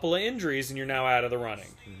 Couple of injuries and you're now out of the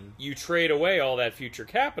running. Mm-hmm. You trade away all that future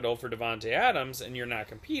capital for Devontae Adams and you're not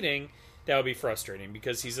competing. That would be frustrating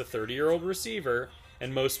because he's a 30-year-old receiver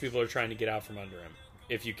and most people are trying to get out from under him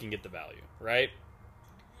if you can get the value, right?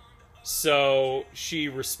 So she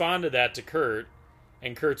responded that to Kurt,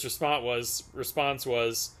 and Kurt's response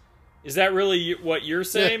was, is that really what you're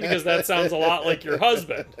saying? Because that sounds a lot like your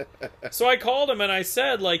husband. So I called him and I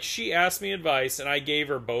said, she asked me advice and I gave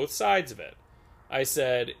her both sides of it. I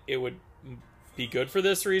said it would be good for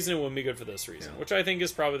this reason, it wouldn't be good for this reason, which I think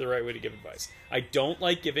is probably the right way to give advice. I don't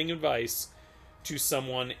like giving advice to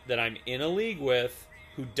someone that I'm in a league with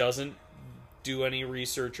who doesn't do any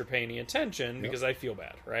research or pay any attention because I feel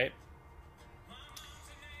bad, right?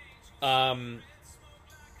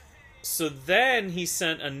 So then he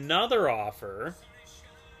sent another offer,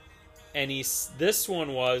 and this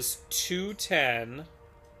one was 210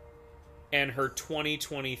 and her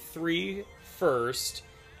 2023 first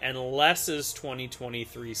and Les's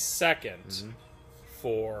 2023 second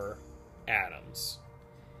for Adams.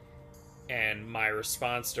 And my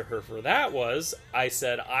response to her for that was, I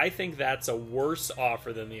said, I think that's a worse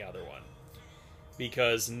offer than the other one.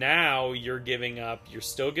 Because now you're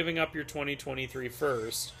still giving up your 2023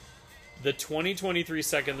 first. The 2023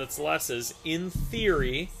 second that's Les's, in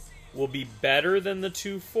theory, will be better than the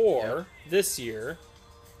 2-4 this year.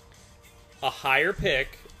 A higher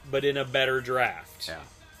pick, but in a better draft. Yeah.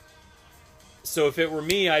 So if it were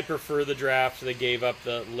me, I'd prefer the draft that gave up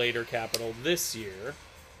the later capital this year.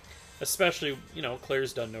 Especially,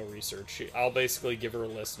 Claire's done no research. I'll basically give her a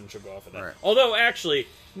list and she'll go off of that. Right. Although, actually,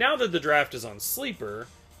 now that the draft is on Sleeper,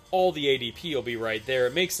 all the ADP will be right there.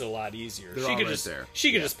 It makes it a lot easier. They're all right there.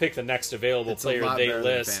 She could just pick the next available player they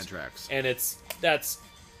list. Fantrax. And that's...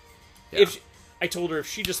 Yeah. I told her if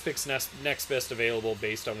she just picks next best available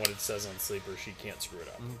based on what it says on Sleeper, she can't screw it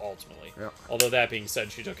up, ultimately. Yeah. Although that being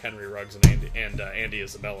said, she took Henry Ruggs and Andy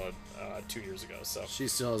Isabella 2 years ago. So She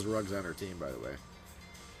still has Ruggs on her team, by the way.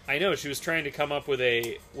 I know she was trying to come up with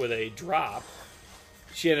a drop.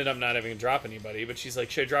 She ended up not having to drop anybody, but she's like,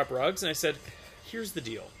 should I drop Ruggs? And I said, here's the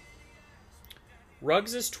deal.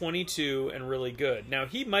 Ruggs is 22 and really good. Now,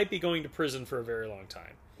 he might be going to prison for a very long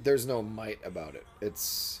time. There's no might about it.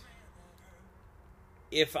 It's...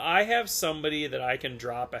 If I have somebody that I can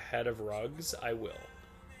drop ahead of Ruggs, I will.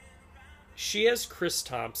 She has Chris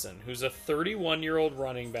Thompson, who's a 31-year-old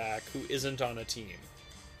running back who isn't on a team.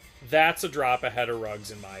 That's a drop ahead of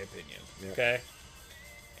Ruggs, in my opinion. Yep. Okay?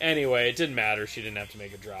 Anyway, it didn't matter. She didn't have to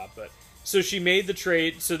make a drop. But so she made the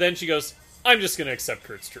trade. So then she goes, I'm just going to accept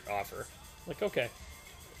Kurt's offer. Like, okay.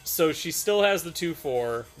 So she still has the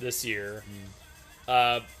 2-4 this year.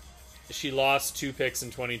 She lost 2 picks in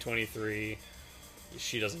 2023.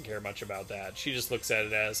 She doesn't care much about that. She just looks at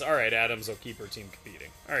it as, all right, Adams will keep her team competing.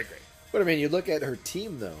 All right, great. But, I mean, you look at her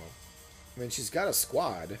team, though. I mean, she's got a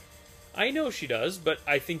squad. I know she does, but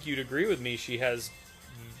I think you'd agree with me. She has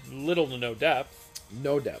little to no depth.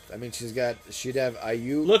 No depth. I mean, she'd have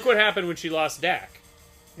Ayuk. Look what happened when she lost Dak.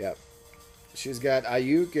 Yep. She's got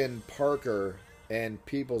Ayuk and Parker and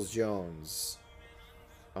Peoples-Jones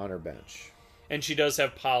on her bench. And she does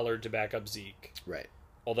have Pollard to back up Zeke. Right.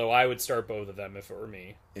 Although I would start both of them if it were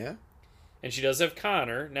me. Yeah. And she does have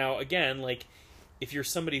Connor. Now, again, like, if you're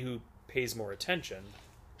somebody who pays more attention,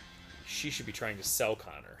 she should be trying to sell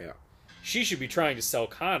Connor. Yeah. She should be trying to sell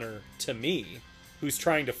Connor to me, who's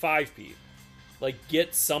trying to 5-peat. Like,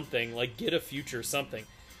 get something. Like, get a future something.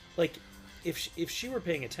 Like, if she were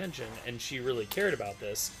paying attention and she really cared about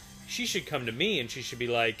this, she should come to me and she should be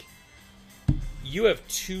like, you have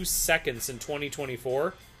 2 seconds in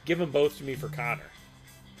 2024. Give them both to me for Connor.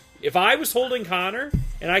 If I was holding Connor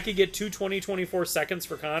and I could get 2 2024 seconds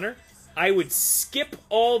for Connor, I would skip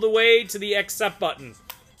all the way to the accept button.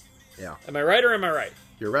 Yeah. Am I right or am I right?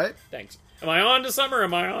 You're right. Thanks. Am I on to something or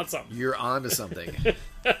am I on something? You're on to something.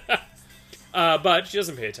 But she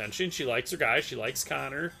doesn't pay attention. She likes her guys. She likes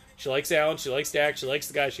Connor. She likes Allen. She likes Dak. She likes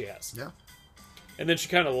the guy she has. Yeah. And then she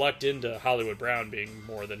kind of lucked into Hollywood Brown being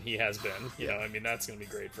more than he has been. You know, I mean, that's going to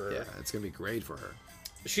be great for her. Yeah, it's going to be great for her.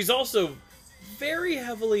 She's also very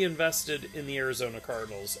heavily invested in the Arizona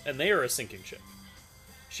Cardinals, and they are a sinking ship.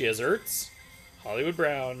 She has Ertz, Hollywood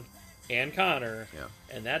Brown, and Connor,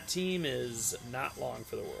 and that team is not long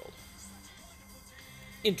for the world.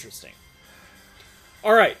 Interesting.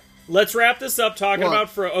 All right, let's wrap this up talking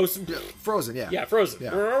about Frozen. Frozen, yeah. Yeah, Frozen.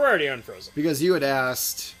 Yeah. We're already on Frozen. Because you had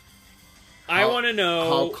asked... I want to know...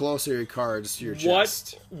 How close are your cards to your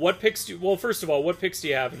chest? What picks do you... Well, first of all, what picks do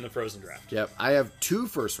you have in the Frozen draft? Yep, I have 2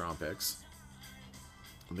 first-round picks.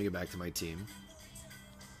 Let me get back to my team.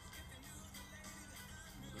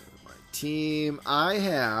 I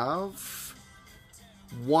have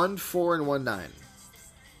 1, 4, and 1, 9.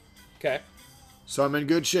 Okay. So I'm in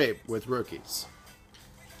good shape with rookies.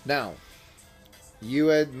 Now, you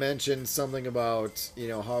had mentioned something about,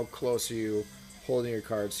 how close are you holding your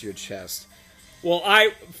cards to your chest. Well,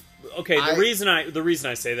 the reason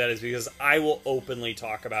I say that is because I will openly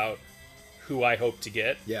talk about who I hope to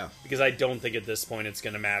get. Yeah. Because I don't think at this point it's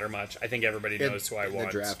going to matter much. I think everybody knows who I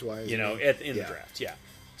want. Draft-wise? In the draft, yeah.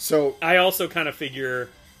 So I also kind of figure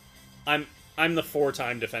I'm the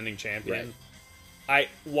 4-time defending champion. Right.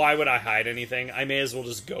 Why would I hide anything? I may as well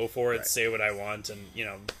just go for it, say what I want, and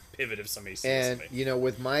pivot if somebody sees me. And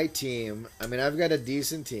with my team, I mean, I've got a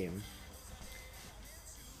decent team,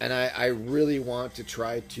 and I really want to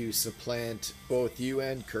try to supplant both you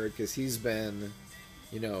and Kurt because he's been,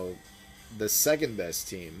 the second best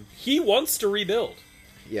team. He wants to rebuild.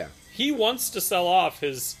 Yeah. He wants to sell off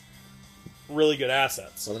his really good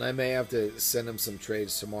assets. Well, then I may have to send him some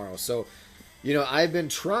trades tomorrow. So, I've been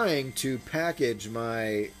trying to package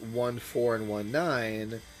my 1, 4, and 1,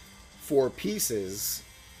 9 for pieces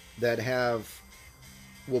that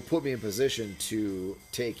will put me in position to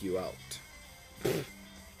take you out.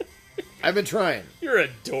 I've been trying. You're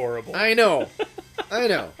adorable. I know.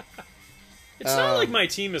 It's not like my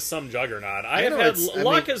team is some juggernaut.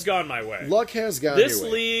 Luck has gone my way. Luck has gone this your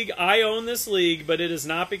way. league. I own this league, but it is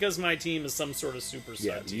not because my team is some sort of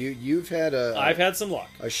superstar team. You've had I've had some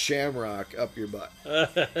luck. A shamrock up your butt.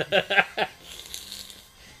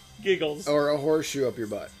 Giggles. Or a horseshoe up your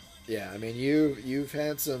butt. Yeah, I mean you've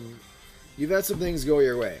had some things go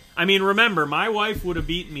your way. I mean, remember, my wife would have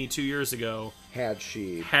beaten me 2 years ago had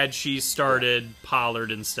she started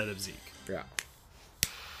Pollard instead of Zeke. Yeah.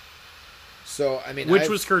 So, I mean... Which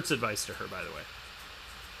was Kurt's advice to her, by the way.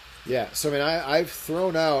 Yeah, so, I mean, I've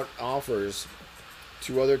thrown out offers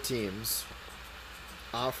to other teams,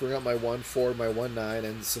 offering up my 1.4, my 1.9,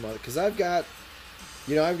 and some other. Because I've got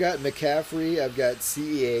McCaffrey, I've got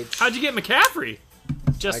CEH. How'd you get McCaffrey?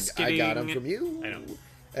 I got him from you. I know.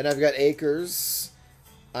 And I've got Akers,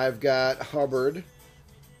 I've got Hubbard,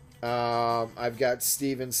 I've got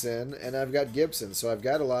Stevenson, and I've got Gibson. So I've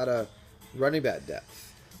got a lot of running back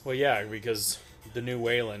depth. Well, yeah, because the new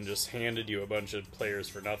Wayland just handed you a bunch of players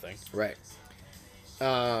for nothing. Right.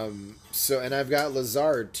 And I've got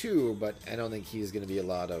Lazard too, but I don't think he's going to be a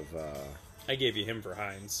lot of. I gave you him for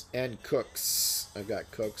Hines. And Cooks. I've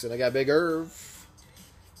got Cooks, and I got Big Irv.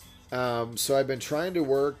 So I've been trying to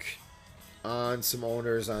work on some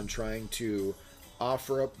owners on trying to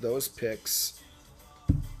offer up those picks,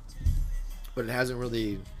 but it hasn't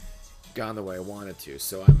really gone the way I wanted to.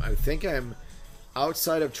 So I think I'm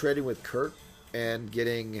outside of trading with Kurt and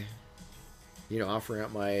getting, offering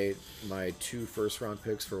up my 2 first-round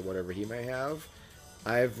picks for whatever he may have.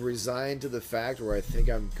 I've resigned to the fact where I think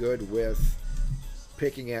I'm good with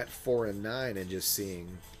picking at 4 and 9 and just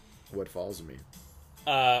seeing what falls to me.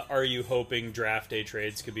 Are you hoping draft day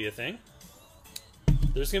trades could be a thing?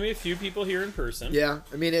 There's going to be a few people here in person. Yeah,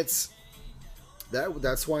 I mean, that's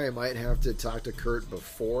why I might have to talk to Kurt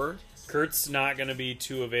before. Kurt's not going to be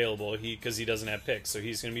too available because he doesn't have picks, so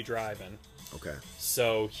he's going to be driving. Okay.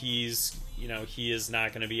 So he is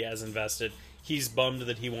not going to be as invested. He's bummed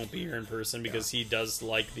that he won't be here in person because he does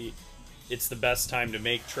like it's the best time to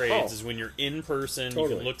make trades is when you're in person. Totally.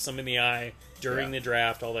 You can look some in the eye during the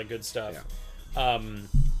draft, all that good stuff. Yeah.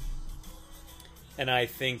 And I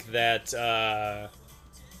think that, I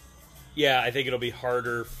think it'll be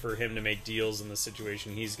harder for him to make deals in the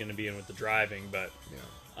situation he's going to be in with the driving. But,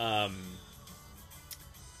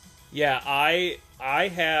 I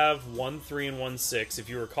have 1.3 and 1.6. If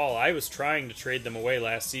you recall, I was trying to trade them away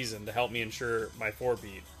last season to help me ensure my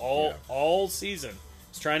 4-beat. All season.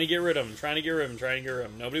 I was trying to get rid of them,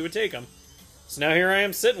 Nobody would take them. So now here I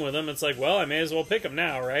am sitting with them. It's like, well, I may as well pick them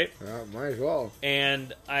now, right? Might as well.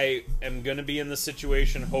 And I am going to be in the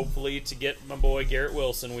situation, hopefully, to get my boy Garrett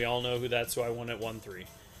Wilson. We all know that's who I want at 1.3.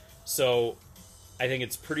 So I think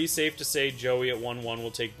it's pretty safe to say Joey at 1.1 will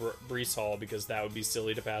take Breece Hall because that would be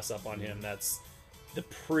silly to pass up on him. That's the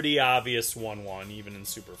pretty obvious 1.1, even in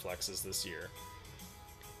super flexes this year.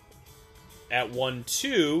 At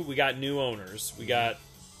 1.2, we got new owners. We got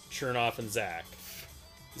Chernoff and Zach.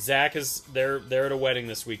 Zach is they're at a wedding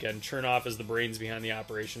this weekend. Chernoff is the brains behind the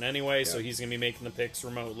operation anyway, so he's going to be making the picks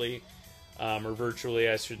remotely, or virtually,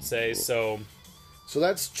 I should say. So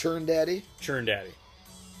that's Churn Daddy? Churn Daddy.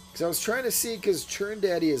 Because I was trying to see, because Churn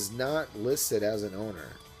Daddy is not listed as an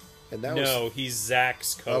owner. And he's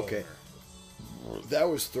Zach's co-owner. Okay. That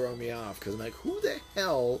was throwing me off, because I'm like, who the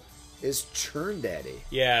hell is Churn Daddy?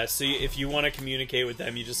 Yeah, so if you want to communicate with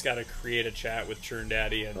them, you just got to create a chat with Churn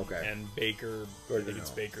Daddy and Baker. I think it's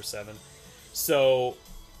Baker 7. So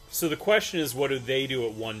the question is, what do they do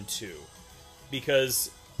at 1.2? Because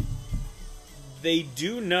they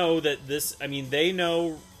do know that this. I mean, they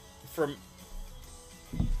know from.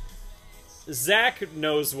 Zach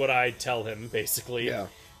knows what I tell him, basically. Yeah.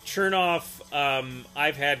 Chernoff,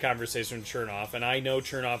 I've had conversations with Chernoff, and I know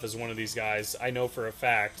Chernoff is one of these guys. I know for a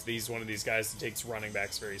fact he's one of these guys that takes running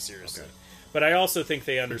backs very seriously. Okay. But I also think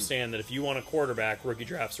they understand that if you want a quarterback, rookie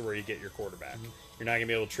drafts are where you get your quarterback. Mm-hmm. You're not going to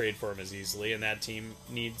be able to trade for him as easily, and that team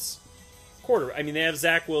needs quarterback. I mean, they have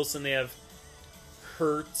Zach Wilson, they have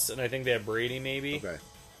Hurts, and I think they have Brady maybe. Okay.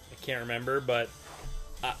 I can't remember, but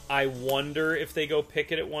I wonder if they go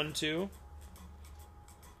Pickett at 1-2.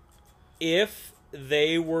 If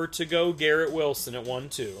they were to go Garrett Wilson at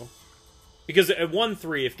 1-2, because at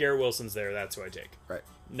 1-3, if Garrett Wilson's there, that's who I take. Right.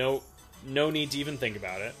 No need to even think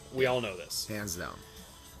about it. We all know this. Hands down.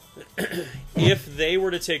 If they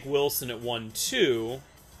were to take Wilson at 1-2,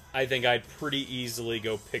 I think I'd pretty easily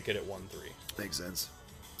go Pickett at 1-3. Makes sense.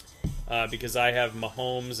 Because I have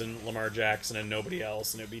Mahomes and Lamar Jackson and nobody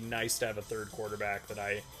else, and it'd be nice to have a third quarterback that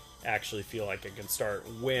I actually feel like I can start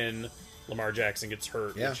when Lamar Jackson gets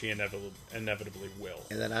hurt, which he inevitably will.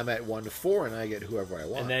 And then I'm at 1-4, and I get whoever I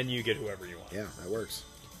want. And then you get whoever you want. Yeah, that works.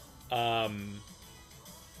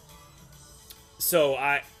 So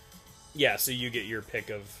you get your pick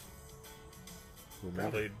of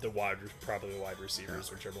probably the wide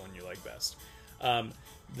receivers, whichever one you like best.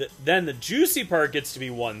 Then the juicy part gets to be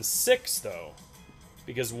 1-6, though,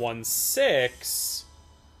 because 1-6.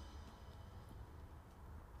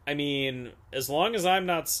 I mean, as long as I'm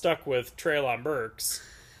not stuck with Treylon Burks,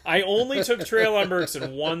 I only took Treylon Burks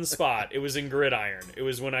in one spot. It was in Gridiron. It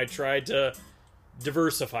was when I tried to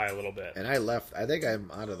diversify a little bit. And I left. I think I'm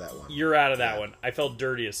out of that one. You're out of that one. I felt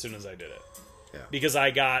dirty as soon as I did it. because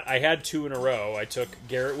I had 2 in a row. I took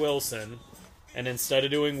Garrett Wilson, and instead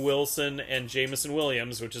of doing Wilson and Jameson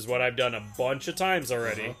Williams, which is what I've done a bunch of times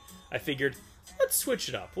already, I figured, let's switch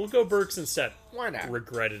it up. We'll go Burks instead. Why not?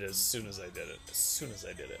 Regretted as soon as I did it.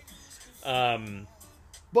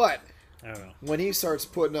 But I don't know. when he starts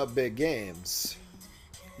putting up big games,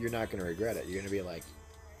 you're not going to regret it. You're going to be like,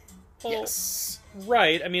 yes.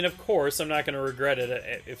 Right. I mean, of course, I'm not going to regret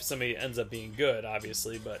it if somebody ends up being good,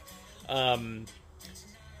 obviously. But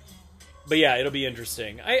yeah, it'll be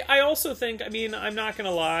interesting. I also think, I mean, I'm not going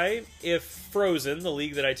to lie, if Frozen, the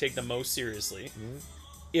league that I take the most seriously,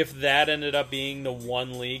 if that ended up being the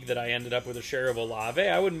one league that I ended up with a share of Olave,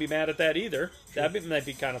 I wouldn't be mad at that either. Sure. That might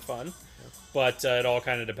be kind of fun. Yeah. But it all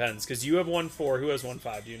kind of depends. Because you have 1-4. Who has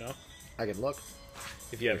 1-5? Do you know? I can look.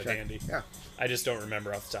 If you have it handy. Yeah. I just don't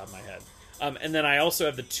remember off the top of my head. And then I also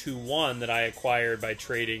have the 2-1 that I acquired by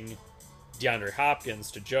trading DeAndre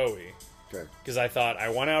Hopkins to Joey. Okay. Because I thought I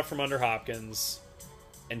won out from under Hopkins,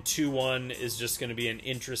 and 2-1 is just going to be an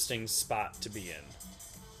interesting spot to be in.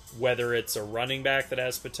 Whether it's a running back that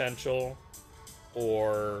has potential,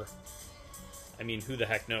 or, I mean, who the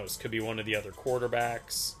heck knows? Could be one of the other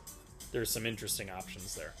quarterbacks. There's some interesting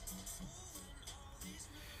options there.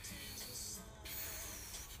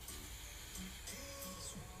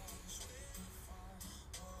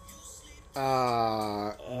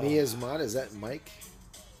 Miasmata, is that Mike?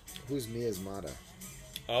 Who's Miasmata?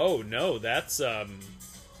 Oh no, that's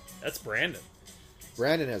Brandon.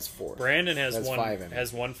 Brandon has 4. Brandon has 5 in it.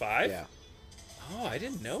 Has 1-5. Yeah. Oh, I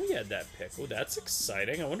didn't know he had that pick. Oh, that's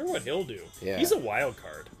exciting. I wonder what he'll do. Yeah. He's a wild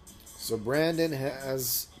card. So Brandon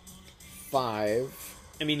has 5.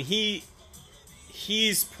 I mean,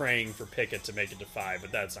 he's praying for Pickett to make it to 5,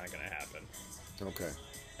 but that's not going to happen. Okay.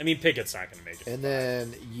 I mean, Pickett's not going to make it. And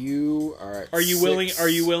then you are. Are you 6. willing? Are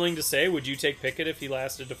you willing to say? Would you take Pickett if he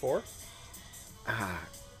lasted to 4?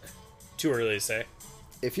 Too early to say.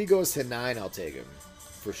 If he goes to 9, I'll take him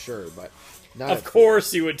for sure. But not. Of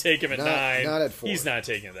course, you would take him at 9. Not at 4. He's not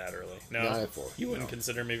taking it that early. No, not at 4. You wouldn't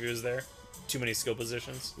consider him if he was there. Too many skill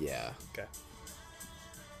positions. Yeah. Okay.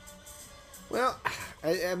 Well,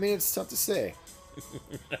 I mean, it's tough to say.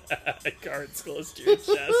 Cards close to your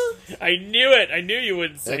chest. I knew it. I knew you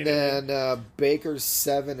wouldn't say that. And then Baker's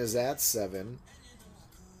 7 is at 7.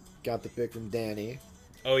 Got the pick from Danny.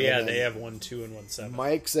 Oh yeah, they have 1-2 and 1-7.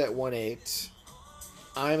 Mike's at 1-8.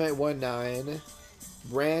 I'm at 1-9.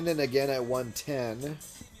 Brandon again at 1-10.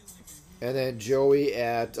 And then Joey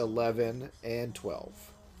at 11 and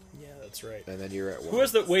 12. Yeah, that's right. And then you're at 1. Who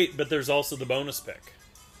has the wait? But there's also the bonus pick.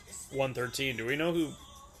 113. Do we know who?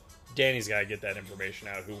 Danny's got to get that information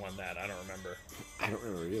out. Who won that? I don't remember. I don't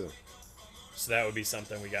remember either. So that would be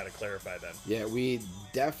something we got to clarify then. Yeah, we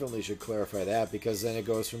definitely should clarify that because then it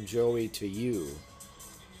goes from Joey to you.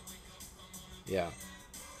 Yeah.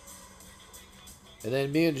 And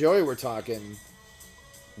then me and Joey were talking.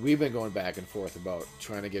 We've been going back and forth about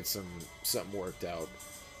trying to get something worked out.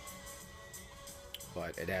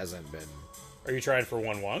 But it hasn't been. Are you trying for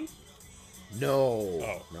 1-1? No.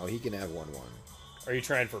 Oh. No, he can have 1-1. Are you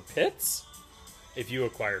trying for Pitts? If you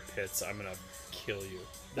acquire Pitts, I'm going to kill you.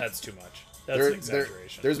 That's too much. That's an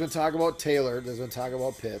exaggeration. There's been talk about Taylor. There's been talk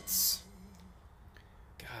about Pitts.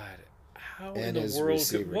 God, how and in the world?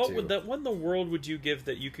 What in the world would you give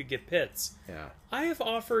that you could get Pitts? Yeah. I have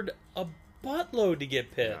offered a buttload to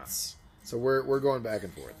get Pitts. Yeah. So we're going back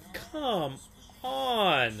and forth. Come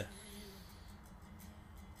on.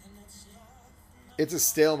 It's a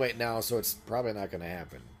stalemate now, so it's probably not going to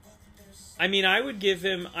happen. I mean, I would give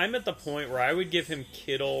him. I'm at the point where I would give him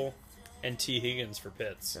Kittle and T. Higgins for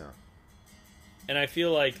Pitts. Yeah. And I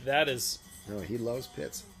feel like that is. No, he loves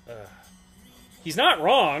Pitts. He's not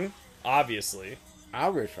wrong, obviously.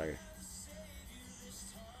 I'll go try.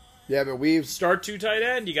 Yeah, but we've start 2 tight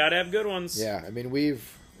end. You got to have good ones. Yeah, I mean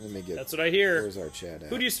we've. Let me get. That's what I hear. Where's our chat at?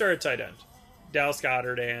 Who do you start at tight end? Dallas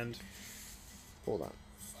Goedert and. Hold on.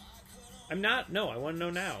 I'm not. No, I want to know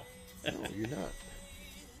now. No, you're not.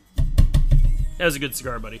 That was a good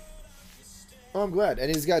cigar, buddy. Oh, I'm glad. And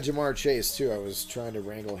he's got Jamar Chase, too. I was trying to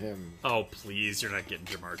wrangle him. Oh, please. You're not getting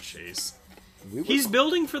Jamar Chase. He's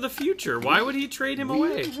building for the future. Why would he trade him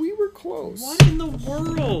away? We were close. What in the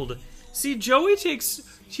world? See, Joey takes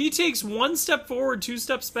 1 step forward, 2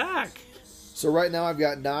 steps back. So right now I've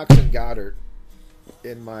got Knox and Goddard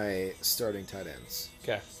in my starting tight ends.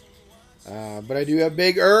 Okay. But I do have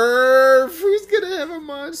Big Irv, who's going to have a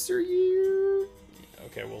monster year.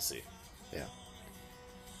 Okay, we'll see. Yeah.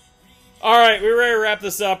 All right, we ready to wrap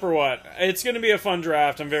this up or what? It's going to be a fun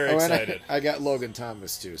draft. I'm very excited. I got Logan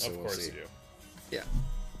Thomas, too, so of course we'll see. You do. Yeah.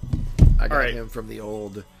 I got him from the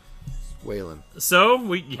old Waylon. So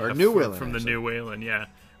New Waylon, from the actually. new Waylon. Yeah,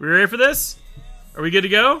 we ready for this? Are we good to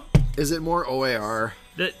go? Is it more OAR?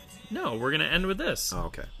 No, we're gonna end with this. Oh,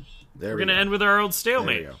 okay. We're gonna end with our old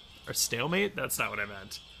stalemate. There we go. Our stalemate? That's not what I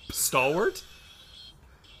meant. Stalwart.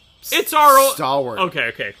 It's our old Stalwart.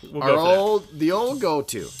 Okay. We'll go for that. The old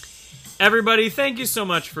go-to. Everybody, thank you so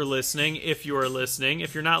much for listening. If you are listening,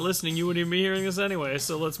 if you're not listening, you wouldn't even be hearing this anyway.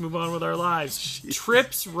 So let's move on with our lives.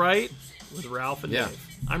 Trips Right with Ralph and Dave.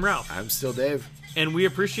 I'm Ralph. I'm still Dave. And we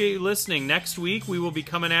appreciate you listening. Next week, we will be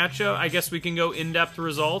coming at you. I guess we can go in-depth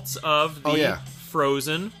results of the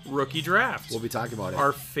Frozen Rookie Draft. We'll be talking about it.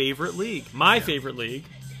 Our favorite league. My favorite league.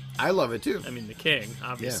 I love it, too. I mean, the King.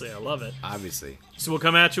 Obviously, I love it. Obviously. So we'll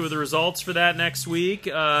come at you with the results for that next week.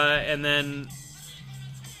 And then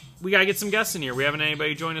we got to get some guests in here. We haven't had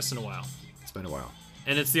anybody join us in a while. It's been a while.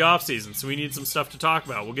 And it's the off season, so we need some stuff to talk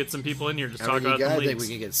about. We'll get some people in here to talk about the I leagues. think we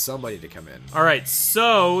can get somebody to come in. All right,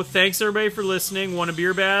 so thanks everybody for listening. Want a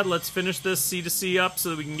beer bad? Let's finish this C2C up so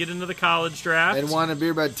that we can get into the college draft. And Want a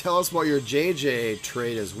beer bad? Tell us about your JJ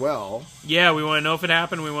trade as well. Yeah, we want to know if it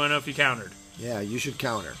happened. We want to know if you countered. Yeah, you should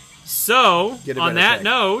counter. So, on that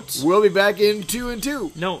note... We'll be back in 2 and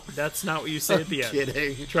 2. No, that's not what you say at the end.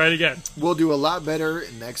 Kidding. Try it again. We'll do a lot better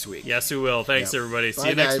next week. Yes, we will. Thanks, everybody. Bye, See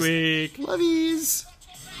you next guys. week. Lovies.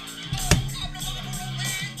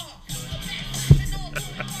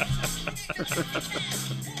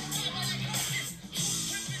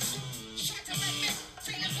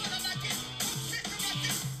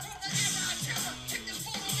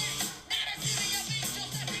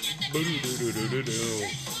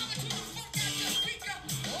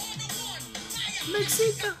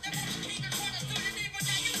 Mexico.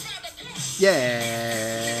 Yeah.